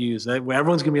element that we use. Where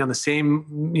everyone's going to be on the same,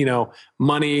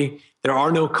 money. There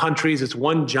are no countries. It's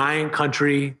one giant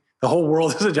country. The whole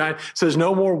world is a giant. So there's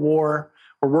no more war.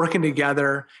 We're working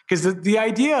together. Because the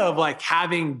idea of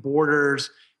having borders,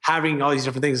 having all these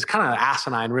different things is kind of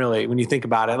asinine, really, when you think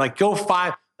about it.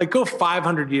 Go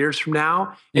 500 years from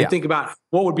now and think about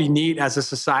what would be neat as a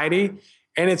society.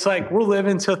 And it's we're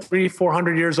living to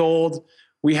 300-400 years old.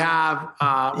 We have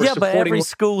but every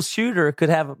school shooter could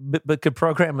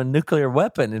program a nuclear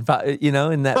weapon. In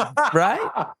that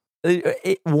right.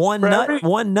 One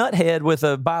nuthead with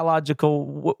a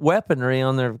biological weaponry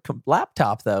on their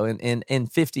laptop, though, in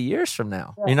 50 years from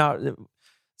now.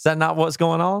 Is that not what's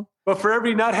going on? But for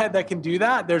every nuthead that can do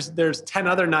that, there's 10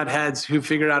 other nutheads who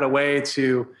figured out a way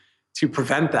to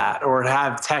prevent that, or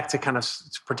have tech to kind of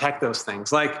protect those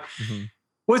things.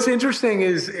 What's interesting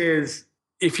is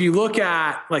if you look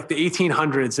at the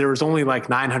 1800s, there was only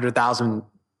 900,000.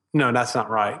 No, that's not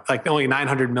right. Only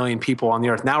 900 million people on the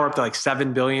earth. Now we're up to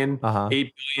 7 billion, 8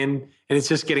 billion, and it's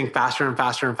just getting faster and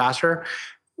faster and faster.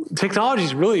 Technology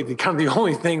is really kind of the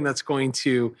only thing that's going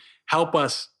to help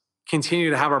us continue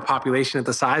to have our population at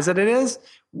the size that it is,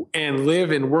 and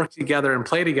live and work together and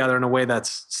play together in a way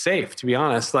that's safe, to be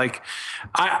honest.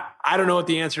 I don't know what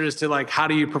the answer is to how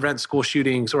do you prevent school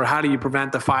shootings, or how do you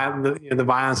prevent the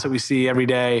violence that we see every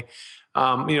day.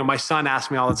 My son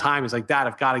asks me all the time, he's like, Dad,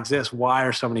 if God exists, why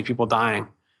are so many people dying?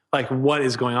 What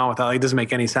is going on with that? It doesn't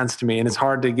make any sense to me. And it's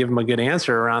hard to give him a good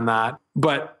answer around that.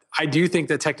 But I do think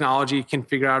that technology can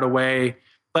figure out a way.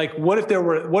 What if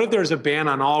there's a ban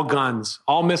on all guns,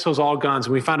 all missiles, all guns,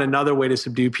 and we found another way to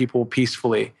subdue people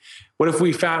peacefully? What if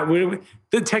we found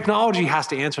the technology has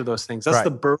to answer those things? That's right.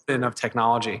 The burden of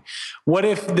technology. What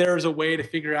if there's a way to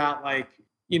figure out,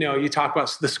 you talk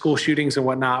about the school shootings and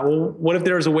whatnot. Well, what if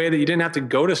there was a way that you didn't have to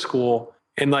go to school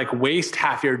and waste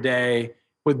half your day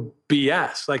with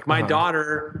BS? My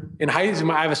daughter in high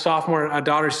school, I have a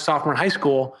daughter, she's a sophomore in high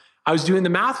school. I was doing the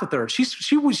math with her. She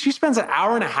spends an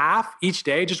hour and a half each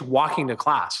day just walking to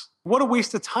class. What a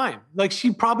waste of time.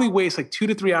 She probably wastes 2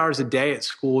 to 3 hours a day at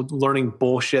school learning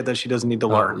bullshit that she doesn't need to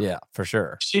learn. Yeah, for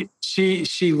sure.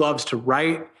 She loves to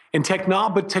write, and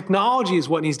but technology is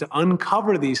what needs to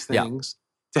uncover these things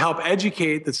to help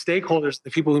educate the stakeholders, the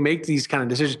people who make these kind of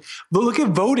decisions. But look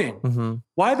at voting. Mm-hmm.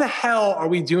 Why the hell are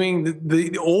we doing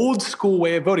the old school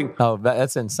way of voting? Oh,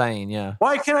 that's insane, yeah.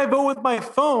 Why can't I vote with my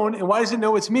phone, and why does it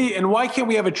know it's me? And why can't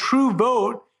we have a true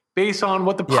vote based on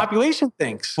what the population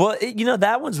thinks? Well,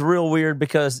 that one's real weird,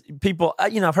 because people,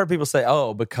 I've heard people say,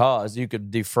 oh, because you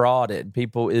could defraud it.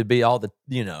 It'd be all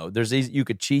you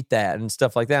could cheat that and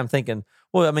stuff like that. I'm thinking,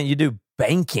 well, you do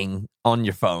banking on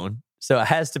your phone. So it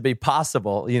has to be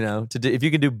possible, to do. If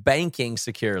you can do banking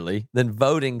securely, then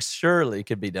voting surely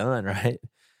could be done, right?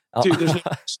 Dude,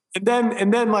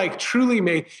 and then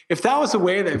truly if that was a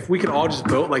way that if we could all just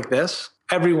vote like this,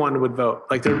 everyone would vote.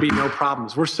 There'd be no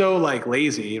problems. We're so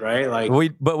lazy, right?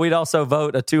 But we'd also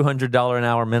vote a $200 an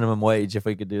hour minimum wage if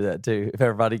we could do that too. If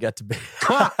everybody got to be.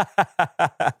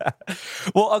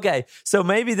 Well, okay. So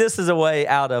maybe this is a way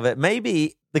out of it.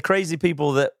 Maybe the crazy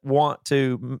people that want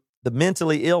to. The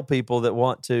mentally ill people that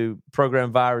want to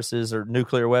program viruses or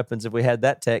nuclear weapons, if we had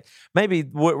that tech, maybe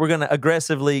we're going to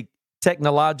aggressively,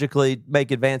 technologically make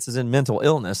advances in mental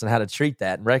illness and how to treat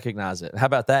that and recognize it. How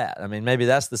about that? Maybe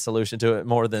that's the solution to it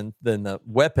more than the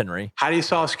weaponry. How do you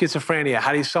solve schizophrenia?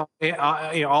 How do you solve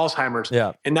Alzheimer's?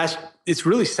 Yeah. And it's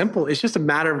really simple. It's just a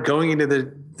matter of going into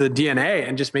the DNA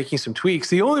and just making some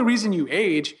tweaks. The only reason you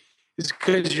age is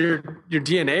because your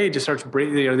DNA just starts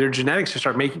breaking, their genetics just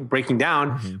start breaking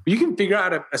down. Mm-hmm. But you can figure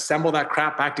out how to assemble that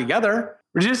crap back together.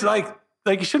 We're just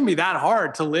Like, it shouldn't be that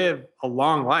hard to live a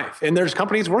long life. And there's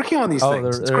companies working on these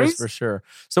things. There is for sure.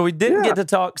 So we didn't get to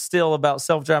talk still about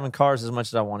self-driving cars as much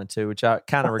as I wanted to, which I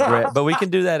kind of regret. But we can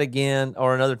do that again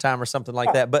or another time or something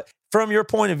like that. But from your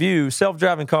point of view,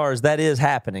 self-driving cars, that is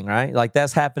happening, right? Like,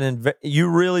 that's happening. You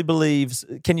really believe,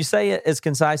 can you say it as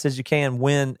concise as you can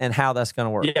when and how that's going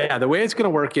to work? Yeah, the way it's going to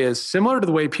work is similar to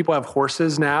the way people have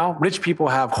horses now. Rich people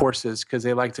have horses because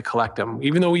they like to collect them,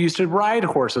 even though we used to ride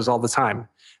horses all the time.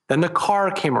 Then the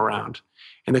car came around,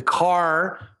 and the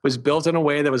car was built in a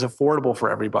way that was affordable for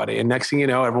everybody. And next thing you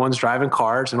know, everyone's driving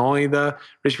cars, and only the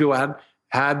rich people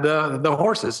had the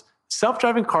horses.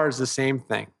 Self-driving cars is the same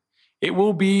thing. It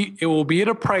will be at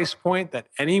a price point that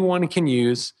anyone can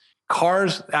use.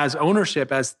 Cars as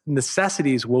ownership, as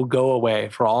necessities, will go away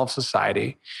for all of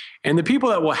society. And the people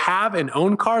that will have and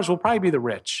own cars will probably be the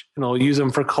rich, and they'll use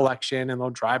them for collection, and they'll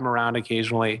drive them around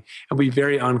occasionally. It'll be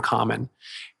very uncommon.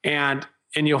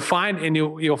 And you'll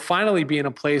finally be in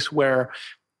a place where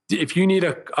if you need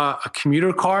a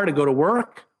commuter car to go to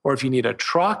work, or if you need a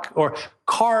truck, or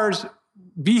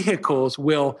vehicles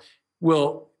will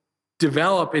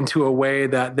develop into a way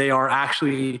that they are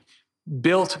actually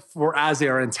built for as they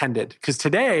are intended. Because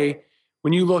today,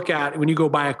 when you go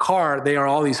buy a car, they are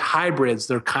all these hybrids.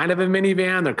 They're kind of a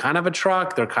minivan, they're kind of a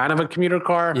truck, they're kind of a commuter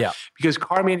car. Yeah. Because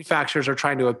car manufacturers are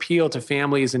trying to appeal to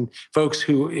families and folks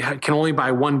who can only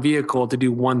buy one vehicle to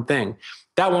do one thing.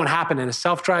 That won't happen in a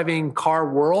self-driving car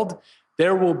world.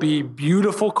 There will be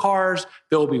beautiful cars.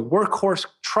 There will be workhorse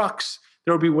trucks.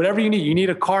 There will be whatever you need. You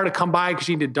need a car to come by because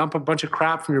you need to dump a bunch of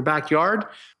crap from your backyard.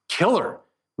 Killer.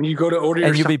 When you go to order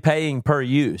and you'll be paying per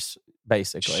use,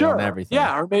 basically, on everything.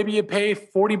 Yeah, or maybe you pay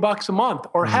 $40 a month,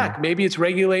 or heck, maybe it's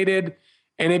regulated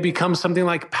and it becomes something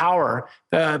like power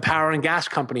and gas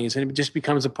companies, and it just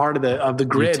becomes a part of the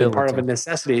grid, utility, and part of a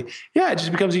necessity. Yeah, it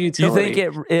just becomes a utility.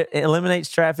 You think it eliminates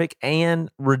traffic and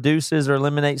reduces or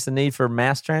eliminates the need for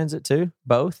mass transit too?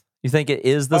 Both? You think it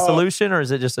is the solution, or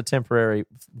is it just a temporary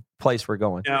place we're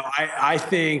going? No, I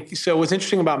think so. What's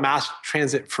interesting about mass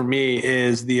transit for me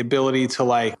is the ability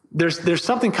to there's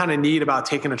something kind of neat about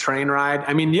taking a train ride.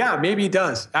 I mean, yeah, maybe it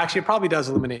does. Actually, it probably does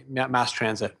eliminate mass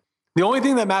transit. The only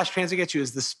thing that mass transit gets you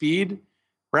is the speed,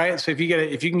 right? So if you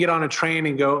can get on a train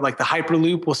and go, like, the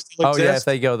Hyperloop will still exist. Oh yeah, if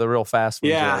they go the real fast ones.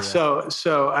 Yeah.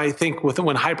 So I think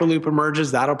when Hyperloop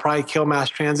emerges, that'll probably kill mass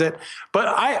transit. But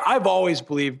I've always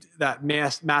believed that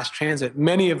mass transit,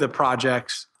 many of the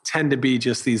projects tend to be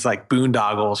just these like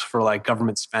boondoggles for like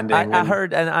government spending. I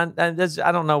heard, and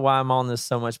I don't know why I'm on this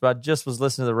so much, but I just was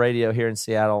listening to the radio here in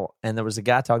Seattle, and there was a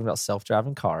guy talking about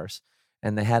self-driving cars,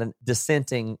 and they had a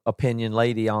dissenting opinion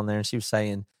lady on there, and she was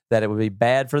saying that it would be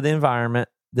bad for the environment,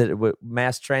 that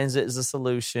mass transit is a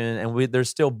solution, and there's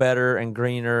still better and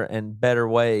greener and better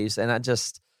ways. And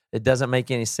it doesn't make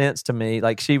any sense to me.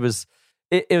 Like, it was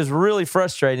really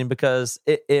frustrating because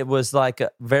it was like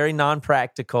a very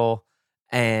non-practical,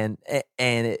 and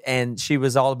she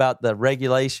was all about the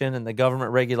regulation and the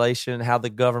government regulation, how the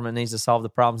government needs to solve the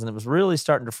problems. And it was really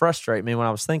starting to frustrate me when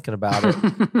I was thinking about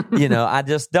it. I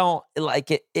just don't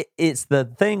like it. It's the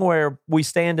thing where we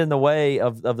stand in the way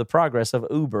of the progress of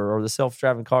Uber or the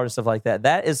self-driving car and stuff like that.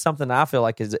 That is something I feel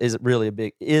like is a really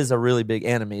big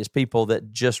enemy, is people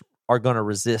that just are going to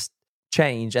resist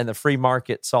change and the free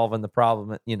market solving the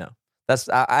problem.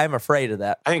 I'm afraid of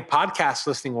that. I think podcast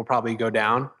listening will probably go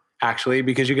down, actually,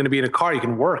 because you're going to be in a car. You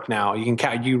can work now.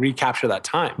 You recapture that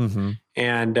time. Mm-hmm.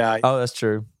 And that's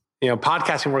true.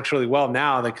 Podcasting works really well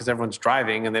now because everyone's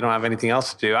driving and they don't have anything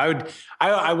else to do.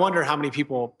 I wonder how many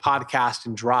people podcast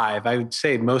and drive. I would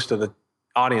say most of the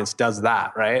audience does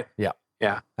that, right?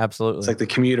 Yeah, absolutely. It's like the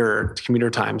commuter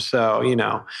time. So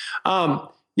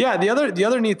the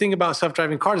other neat thing about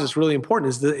self-driving cars that's really important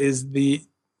is the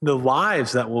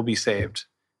lives that will be saved.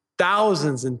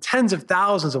 Thousands and tens of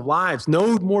thousands of lives.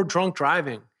 No more drunk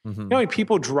driving. Mm-hmm. You know, when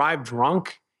people drive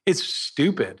drunk, it's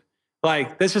stupid.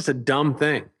 Like, that's just a dumb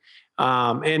thing.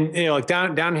 Like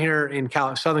down here in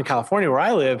Southern California where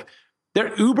I live,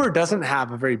 Uber doesn't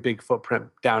have a very big footprint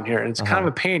down here. And it's kind of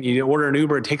a pain. You order an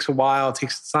Uber, it takes a while.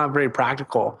 It's not very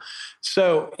practical.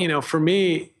 So, for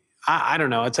me, I don't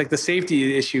know. It's like the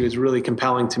safety issue is really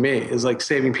compelling to me, is like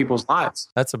saving people's lives.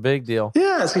 That's a big deal.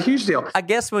 Yeah, it's a huge deal. I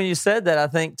guess when you said that, I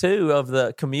think too of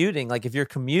the commuting. Like, if you're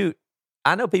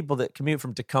I know people that commute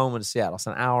from Tacoma to Seattle. It's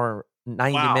an hour,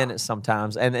 90 minutes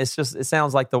sometimes. And it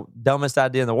sounds like the dumbest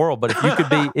idea in the world. But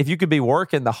if you could be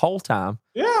working the whole time,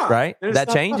 right? That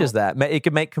changes that. It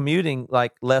could make commuting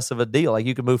like less of a deal. Like,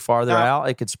 you could move farther out.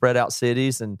 It could spread out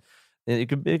cities, and it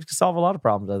could solve a lot of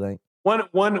problems, I think.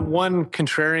 One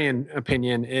contrarian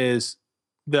opinion is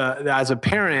as a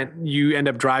parent, you end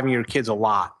up driving your kids a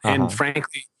lot. And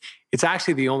frankly, it's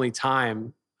actually the only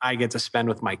time I get to spend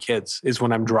with my kids is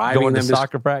when I'm driving Going them to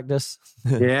soccer practice.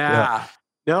 Yeah.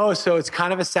 No, so it's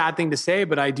kind of a sad thing to say,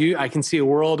 but I can see a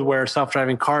world where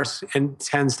self-driving cars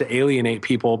tends to alienate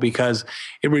people because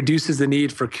it reduces the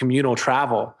need for communal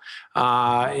travel.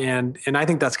 And I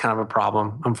think that's kind of a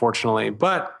problem, unfortunately.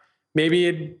 But maybe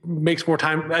it makes more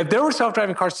time. If there were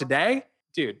self-driving cars today,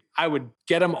 dude, I would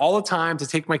get them all the time to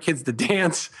take my kids to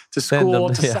dance, to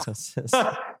school.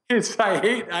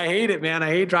 I hate it, man. I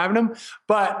hate driving them.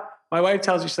 But my wife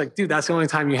tells me, she's like, dude, that's the only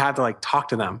time you have to like talk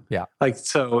to them. Yeah. Like,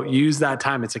 so use that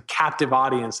time. It's a captive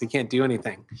audience. They can't do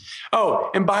anything. Oh,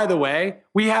 and by the way,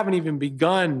 we haven't even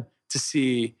begun to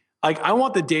see, like, I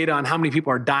want the data on how many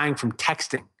people are dying from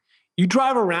texting. You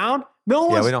drive around, we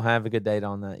don't have a good data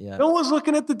on that yet. No one's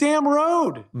looking at the damn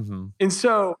road. Mm-hmm. And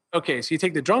so, okay, so you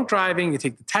take the drunk driving, you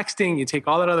take the texting, you take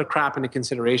all that other crap into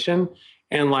consideration.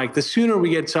 And like, the sooner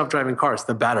we get self-driving cars,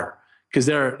 the better. Because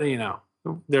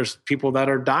there's people that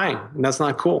are dying, and that's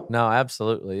not cool. No,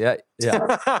 absolutely. Yeah.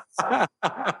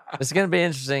 It's going to be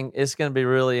interesting. It's going to be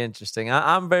really interesting.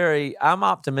 I'm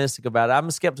optimistic about it. I'm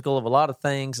skeptical of a lot of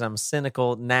things. I'm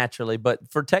cynical naturally,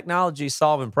 but for technology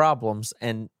solving problems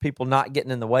and people not getting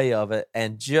in the way of it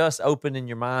and just opening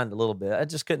your mind a little bit, I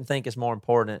just couldn't think it's more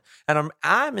important. And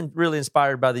I'm really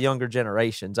inspired by the younger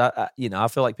generations. I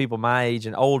feel like people my age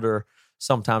and older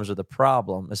sometimes are the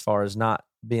problem as far as not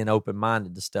being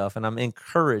open-minded to stuff. And I'm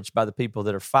encouraged by the people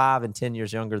that are 5 and 10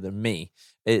 years younger than me.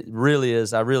 It really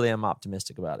is. I really am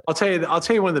optimistic about it. I'll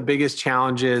tell you one of the biggest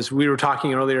challenges. We were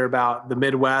talking earlier about the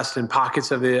Midwest and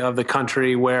pockets of the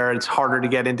country where it's harder to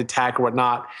get into tech or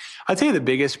whatnot. I'll tell you the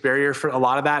biggest barrier for a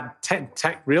lot of that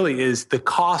tech really is the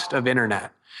cost of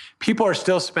internet. People are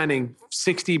still spending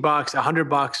 $60,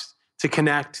 $100 to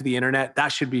connect to the internet. That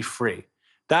should be free.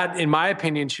 That, in my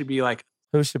opinion, should be like,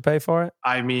 who should pay for it?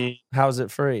 I mean, how is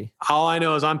it free? All I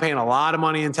know is I'm paying a lot of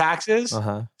money in taxes.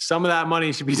 Uh-huh. Some of that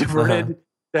money should be diverted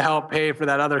to help pay for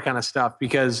that other kind of stuff.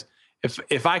 Because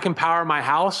if I can power my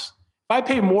house, if I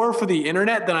pay more for the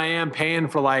internet than I am paying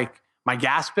for like my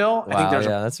gas bill, I think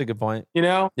that's a good point.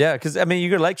 Yeah, because I mean,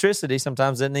 your electricity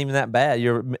sometimes isn't even that bad.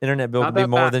 Your internet bill could be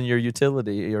more than your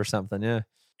utility or something. Yeah,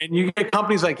 and you get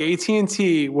companies like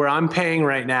AT&T where I'm paying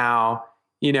right now.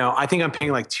 I think I'm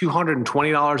paying like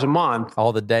 $220 a month.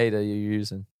 All the data you're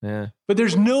using. Yeah. But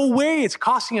there's no way it's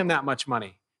costing them that much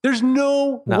money. There's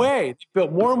no way. They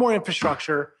built more and more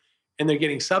infrastructure and they're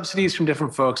getting subsidies from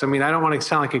different folks. I mean, I don't want to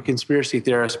sound like a conspiracy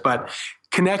theorist, but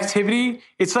connectivity,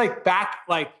 it's like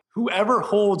whoever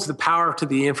holds the power to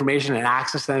the information and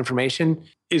access to that information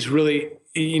is really,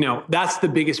 that's the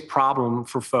biggest problem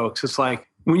for folks. It's like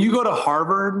when you go to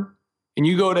Harvard, and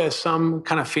you go to some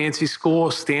kind of fancy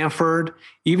school, Stanford,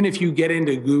 even if you get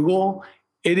into Google,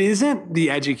 it isn't the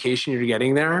education you're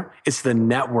getting there, it's the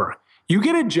network. You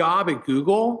get a job at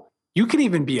Google, you can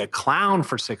even be a clown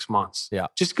for 6 months. Yeah.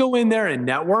 Just go in there and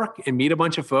network and meet a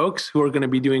bunch of folks who are going to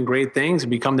be doing great things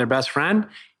and become their best friend.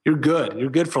 You're good. You're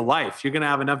good for life. You're going to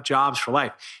have enough jobs for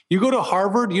life. You go to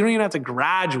Harvard, you don't even have to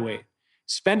graduate.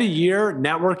 Spend a year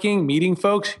networking, meeting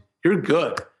folks, you're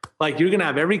good. Like you're going to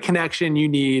have every connection you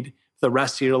need the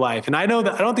rest of your life. And I know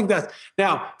that I don't think that's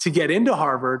now to get into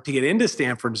Harvard, to get into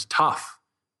Stanford is tough,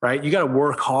 right? You got to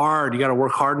work hard. You got to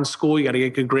work hard in school. You got to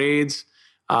get good grades.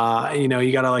 You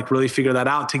got to like really figure that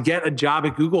out. To get a job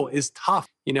at Google is tough.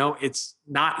 It's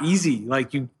not easy.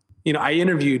 Like I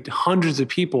interviewed hundreds of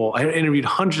people. I interviewed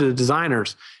hundreds of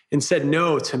designers and said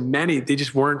no to many. They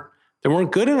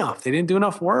weren't good enough. They didn't do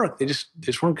enough work. They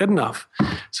just weren't good enough.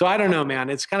 So I don't know,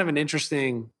 man. It's kind of an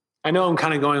interesting. I know I'm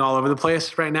kind of going all over the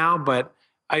place right now, but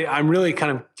I'm really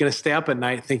kind of going to stay up at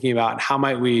night thinking about how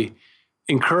might we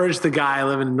encourage the guy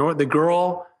living in the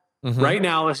girl right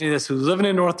now listening to this who's living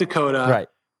in North Dakota, right?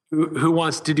 Who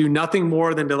wants to do nothing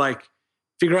more than to like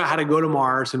figure out how to go to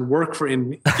Mars and work for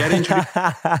and get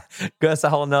introduced. That's a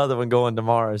whole nother one going to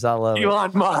Mars. I love Elon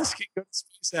Musk and go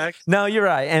to SpaceX. No, you're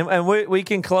right, and we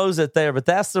can close it there. But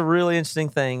that's the really interesting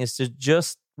thing is to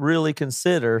just really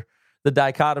consider the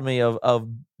dichotomy of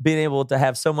being able to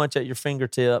have so much at your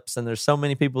fingertips, and there's so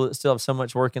many people that still have so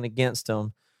much working against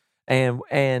them.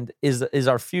 And is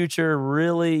our future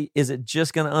really? Is it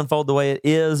just going to unfold the way it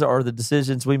is, or are the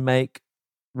decisions we make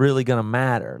really going to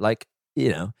matter? Like,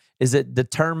 is it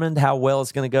determined how well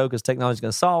it's going to go because technology is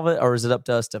going to solve it, or is it up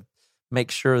to us to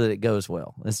make sure that it goes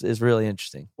well? It's really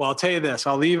interesting. Well, I'll tell you this.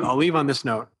 I'll leave on this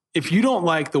note. If you don't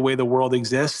like the way the world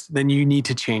exists, then you need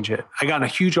to change it. I got in a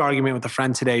huge argument with a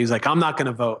friend today. He's like, I'm not going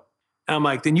to vote. And I'm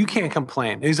like, then you can't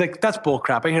complain. And he's like, that's bull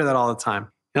crap. I hear that all the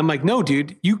time. And I'm like, no,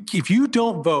 dude, if you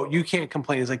don't vote, you can't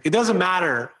complain. He's like, it doesn't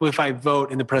matter if I vote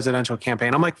in the presidential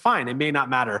campaign. I'm like, fine, it may not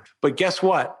matter. But guess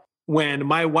what? when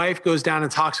my wife goes down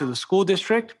and talks to the school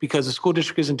district because the school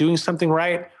district isn't doing something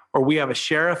right, or we have a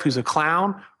sheriff who's a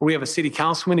clown, or we have a city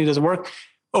councilman who doesn't work,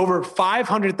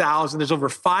 there's over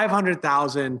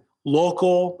 500,000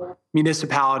 local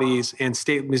municipalities and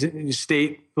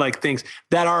state like things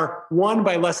that are won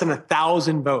by less than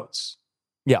 1,000 votes.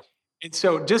 Yeah. And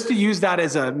so just to use that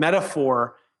as a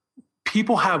metaphor,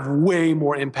 people have way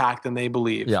more impact than they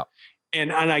believe. Yeah.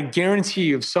 And I guarantee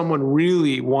you, if someone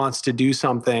really wants to do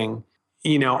something,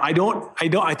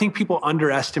 I think people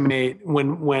underestimate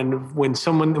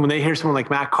when they hear someone like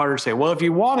Matt Carter say, well, if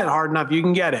you want it hard enough, you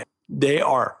can get it. They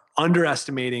are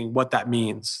underestimating what that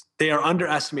means. They are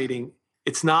underestimating.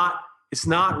 It's not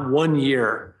 1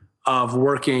 year of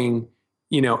working,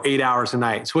 8 hours a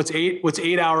night. So what's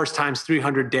 8 hours times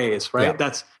 300 days, right? Yeah.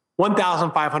 That's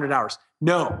 1,500 hours.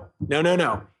 No.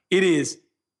 It is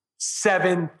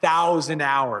 7,000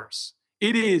 hours.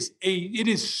 It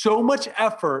is so much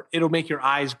effort. It'll make your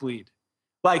eyes bleed.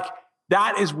 Like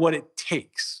that is what it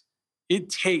takes. It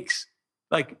takes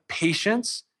like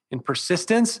patience and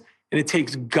persistence, and it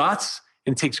takes guts,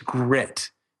 and it takes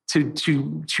grit to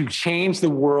change the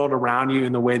world around you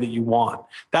in the way that you want.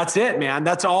 That's it, man.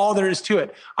 That's all there is to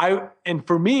it. And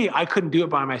for me, I couldn't do it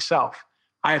by myself.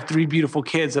 I have 3 beautiful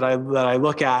kids that I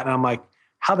look at, and I'm like,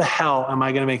 how the hell am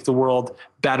I going to make the world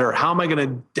better? How am I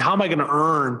going to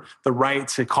earn the right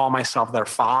to call myself their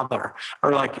father,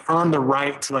 or like earn the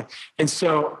right to like? And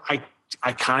so I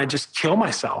kind of just kill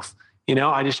myself.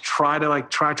 I just try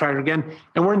it again.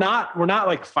 And we're not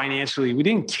like financially, we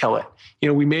didn't kill it.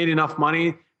 We made enough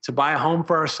money to buy a home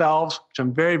for ourselves, which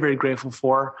I'm very, very grateful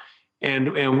for.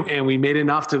 And we made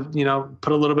enough to,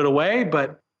 put a little bit away,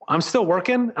 but I'm still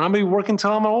working, and I'm going to be working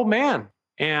till I'm an old man.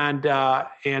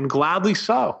 And gladly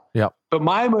so. Yep. But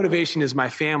my motivation is my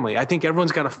family. I think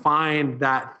everyone's got to find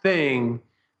that thing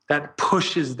that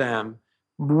pushes them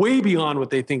way beyond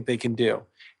what they think they can do.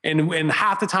 And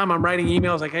half the time I'm writing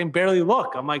emails, like I can barely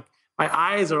look. I'm like, my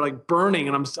eyes are like burning,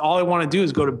 and all I want to do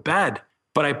is go to bed.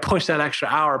 But I push that extra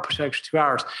hour, push that extra 2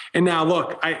 hours. And now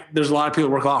look, there's a lot of people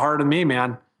that work a lot harder than me,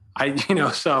 man.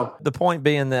 So the point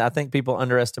being that I think people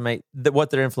underestimate what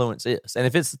their influence is. And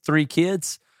if it's 3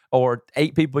 kids, or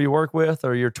 8 people you work with,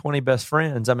 or your 20 best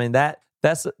friends, I mean,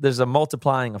 there's a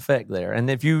multiplying effect there. And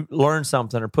if you learn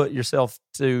something or put yourself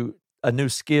to a new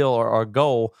skill or a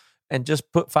goal and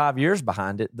just put 5 years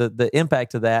behind it, the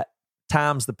impact of that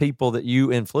times the people that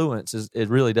you influence, it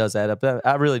really does add up.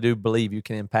 I really do believe you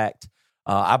can impact.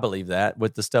 I believe that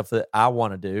with the stuff that I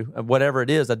want to do, whatever it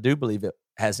is, I do believe it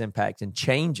has impact and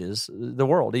changes the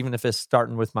world. Even if it's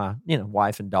starting with my,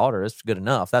 wife and daughter, it's good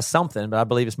enough. That's something, but I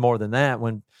believe it's more than that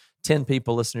when 10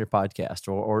 people listen to your podcast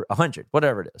or 100,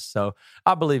 whatever it is. So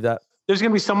I believe that. There's going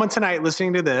to be someone tonight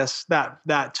listening to this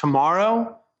that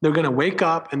tomorrow they're going to wake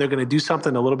up and they're going to do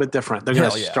something a little bit different. They're going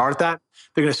to start that.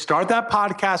 They're going to start that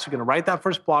podcast. They're going to write that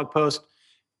first blog post.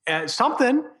 There's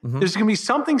going to be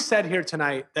something said here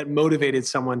tonight that motivated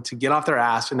someone to get off their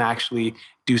ass and actually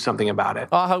do something about it.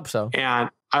 Oh, I hope so. And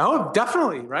I hope,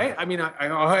 definitely, right? I mean,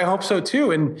 I hope so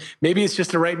too. And maybe it's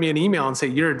just to write me an email and say,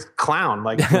 you're a clown,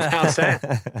 like now saying,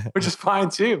 which is fine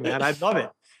too, man. I'd love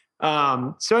it.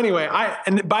 So anyway,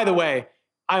 and by the way,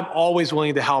 I'm always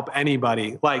willing to help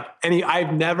anybody. Like anyone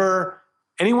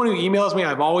who emails me,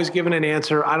 I've always given an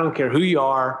answer. I don't care who you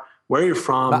are, where you're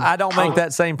from. I don't make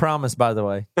that same promise, by the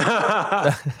way.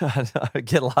 I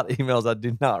get a lot of emails I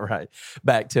do not write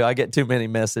back to. I get too many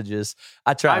messages.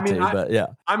 I try but yeah.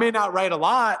 I may not write a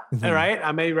lot, right?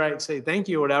 I may say thank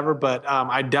you or whatever, but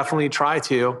I definitely try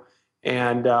to.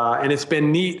 And it's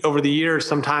been neat over the years.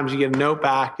 Sometimes you get a note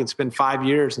back. It's been 5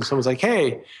 years, and someone's like,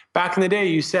 "Hey, back in the day,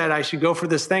 you said I should go for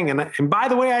this thing, and by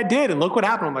the way, I did. And look what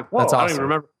happened." I'm like, "Whoa, that's awesome. I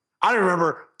don't even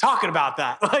remember talking about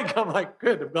that." I'm like,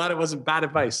 "Good. I'm glad it wasn't bad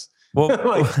advice."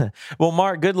 Well,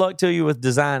 Mark, good luck to you with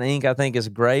Design Inc. I think it's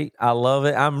great. I love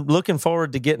it. I'm looking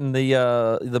forward to getting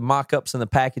the mock-ups and the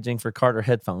packaging for Carter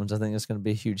headphones. I think it's going to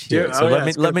be a huge hit. Yeah, so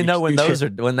let me know when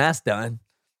that's done.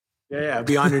 Yeah, it'll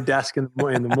be on your desk in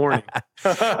the morning.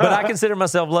 But I consider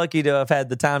myself lucky to have had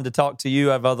the time to talk to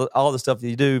you. I've all the stuff that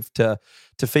you do to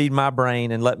feed my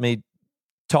brain and let me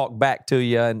talk back to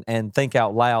you and think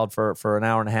out loud for an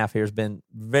hour and a half here has been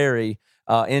very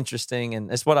interesting, and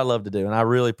it's what I love to do. And I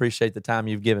really appreciate the time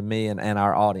you've given me and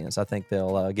our audience. I think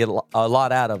they'll get a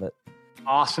lot out of it.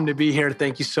 Awesome to be here.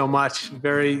 Thank you so much.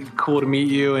 Very cool to meet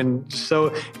you. And it's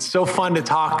so fun to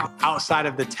talk outside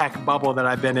of the tech bubble that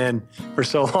I've been in for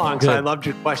so long. Good. So I loved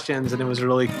your questions, and it was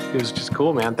just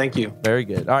cool, man. Thank you. Very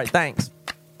good. All right. Thanks.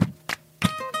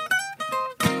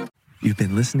 You've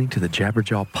been listening to the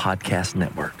Jabberjaw Podcast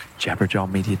Network,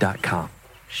 jabberjawmedia.com.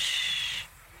 Shh.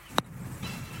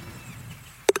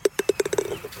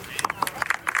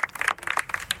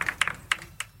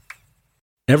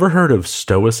 Ever heard of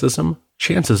Stoicism?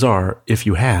 Chances are, if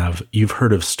you have, you've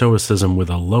heard of Stoicism with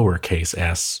a lowercase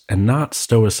s and not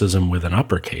Stoicism with an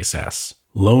uppercase S.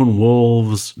 Lone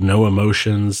wolves, no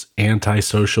emotions,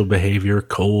 antisocial behavior,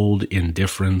 cold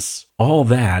indifference. All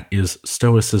that is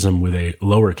Stoicism with a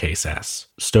lowercase s.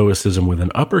 Stoicism with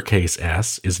an uppercase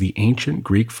S is the ancient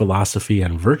Greek philosophy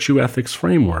and virtue ethics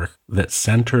framework that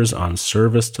centers on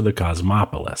service to the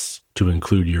cosmopolis, to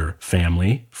include your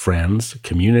family, friends,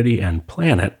 community, and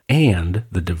planet, and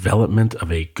the development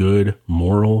of a good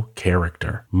moral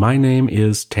character. My name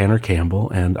is Tanner Campbell,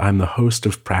 and I'm the host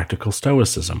of Practical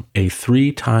Stoicism, a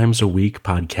 3 times a week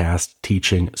podcast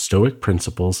teaching Stoic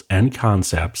principles and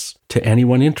concepts to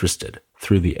anyone interested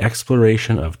through the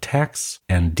exploration of texts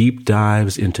and deep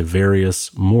dives into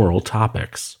various moral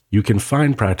topics. You can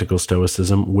find Practical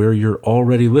Stoicism where you're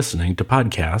already listening to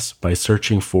podcasts by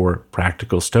searching for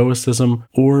Practical Stoicism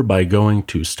or by going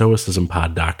to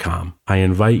stoicismpod.com. I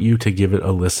invite you to give it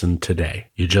a listen today.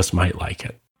 You just might like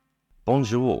it.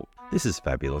 Bonjour, this is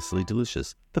Fabulously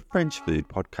Delicious, the French food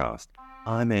podcast.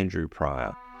 I'm Andrew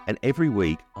Pryor, and every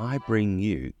week I bring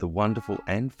you the wonderful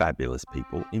and fabulous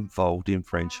people involved in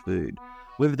French food,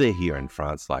 whether they're here in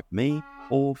France like me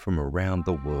or from around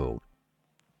the world.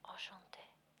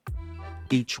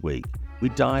 Each week, we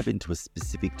dive into a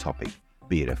specific topic,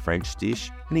 be it a French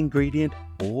dish, an ingredient,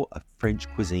 or a French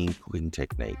cuisine cooking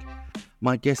technique.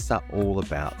 My guests are all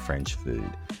about French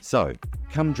food, so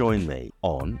come join me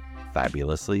on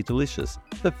Fabulously Delicious,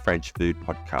 the French food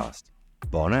podcast.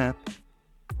 Bon app!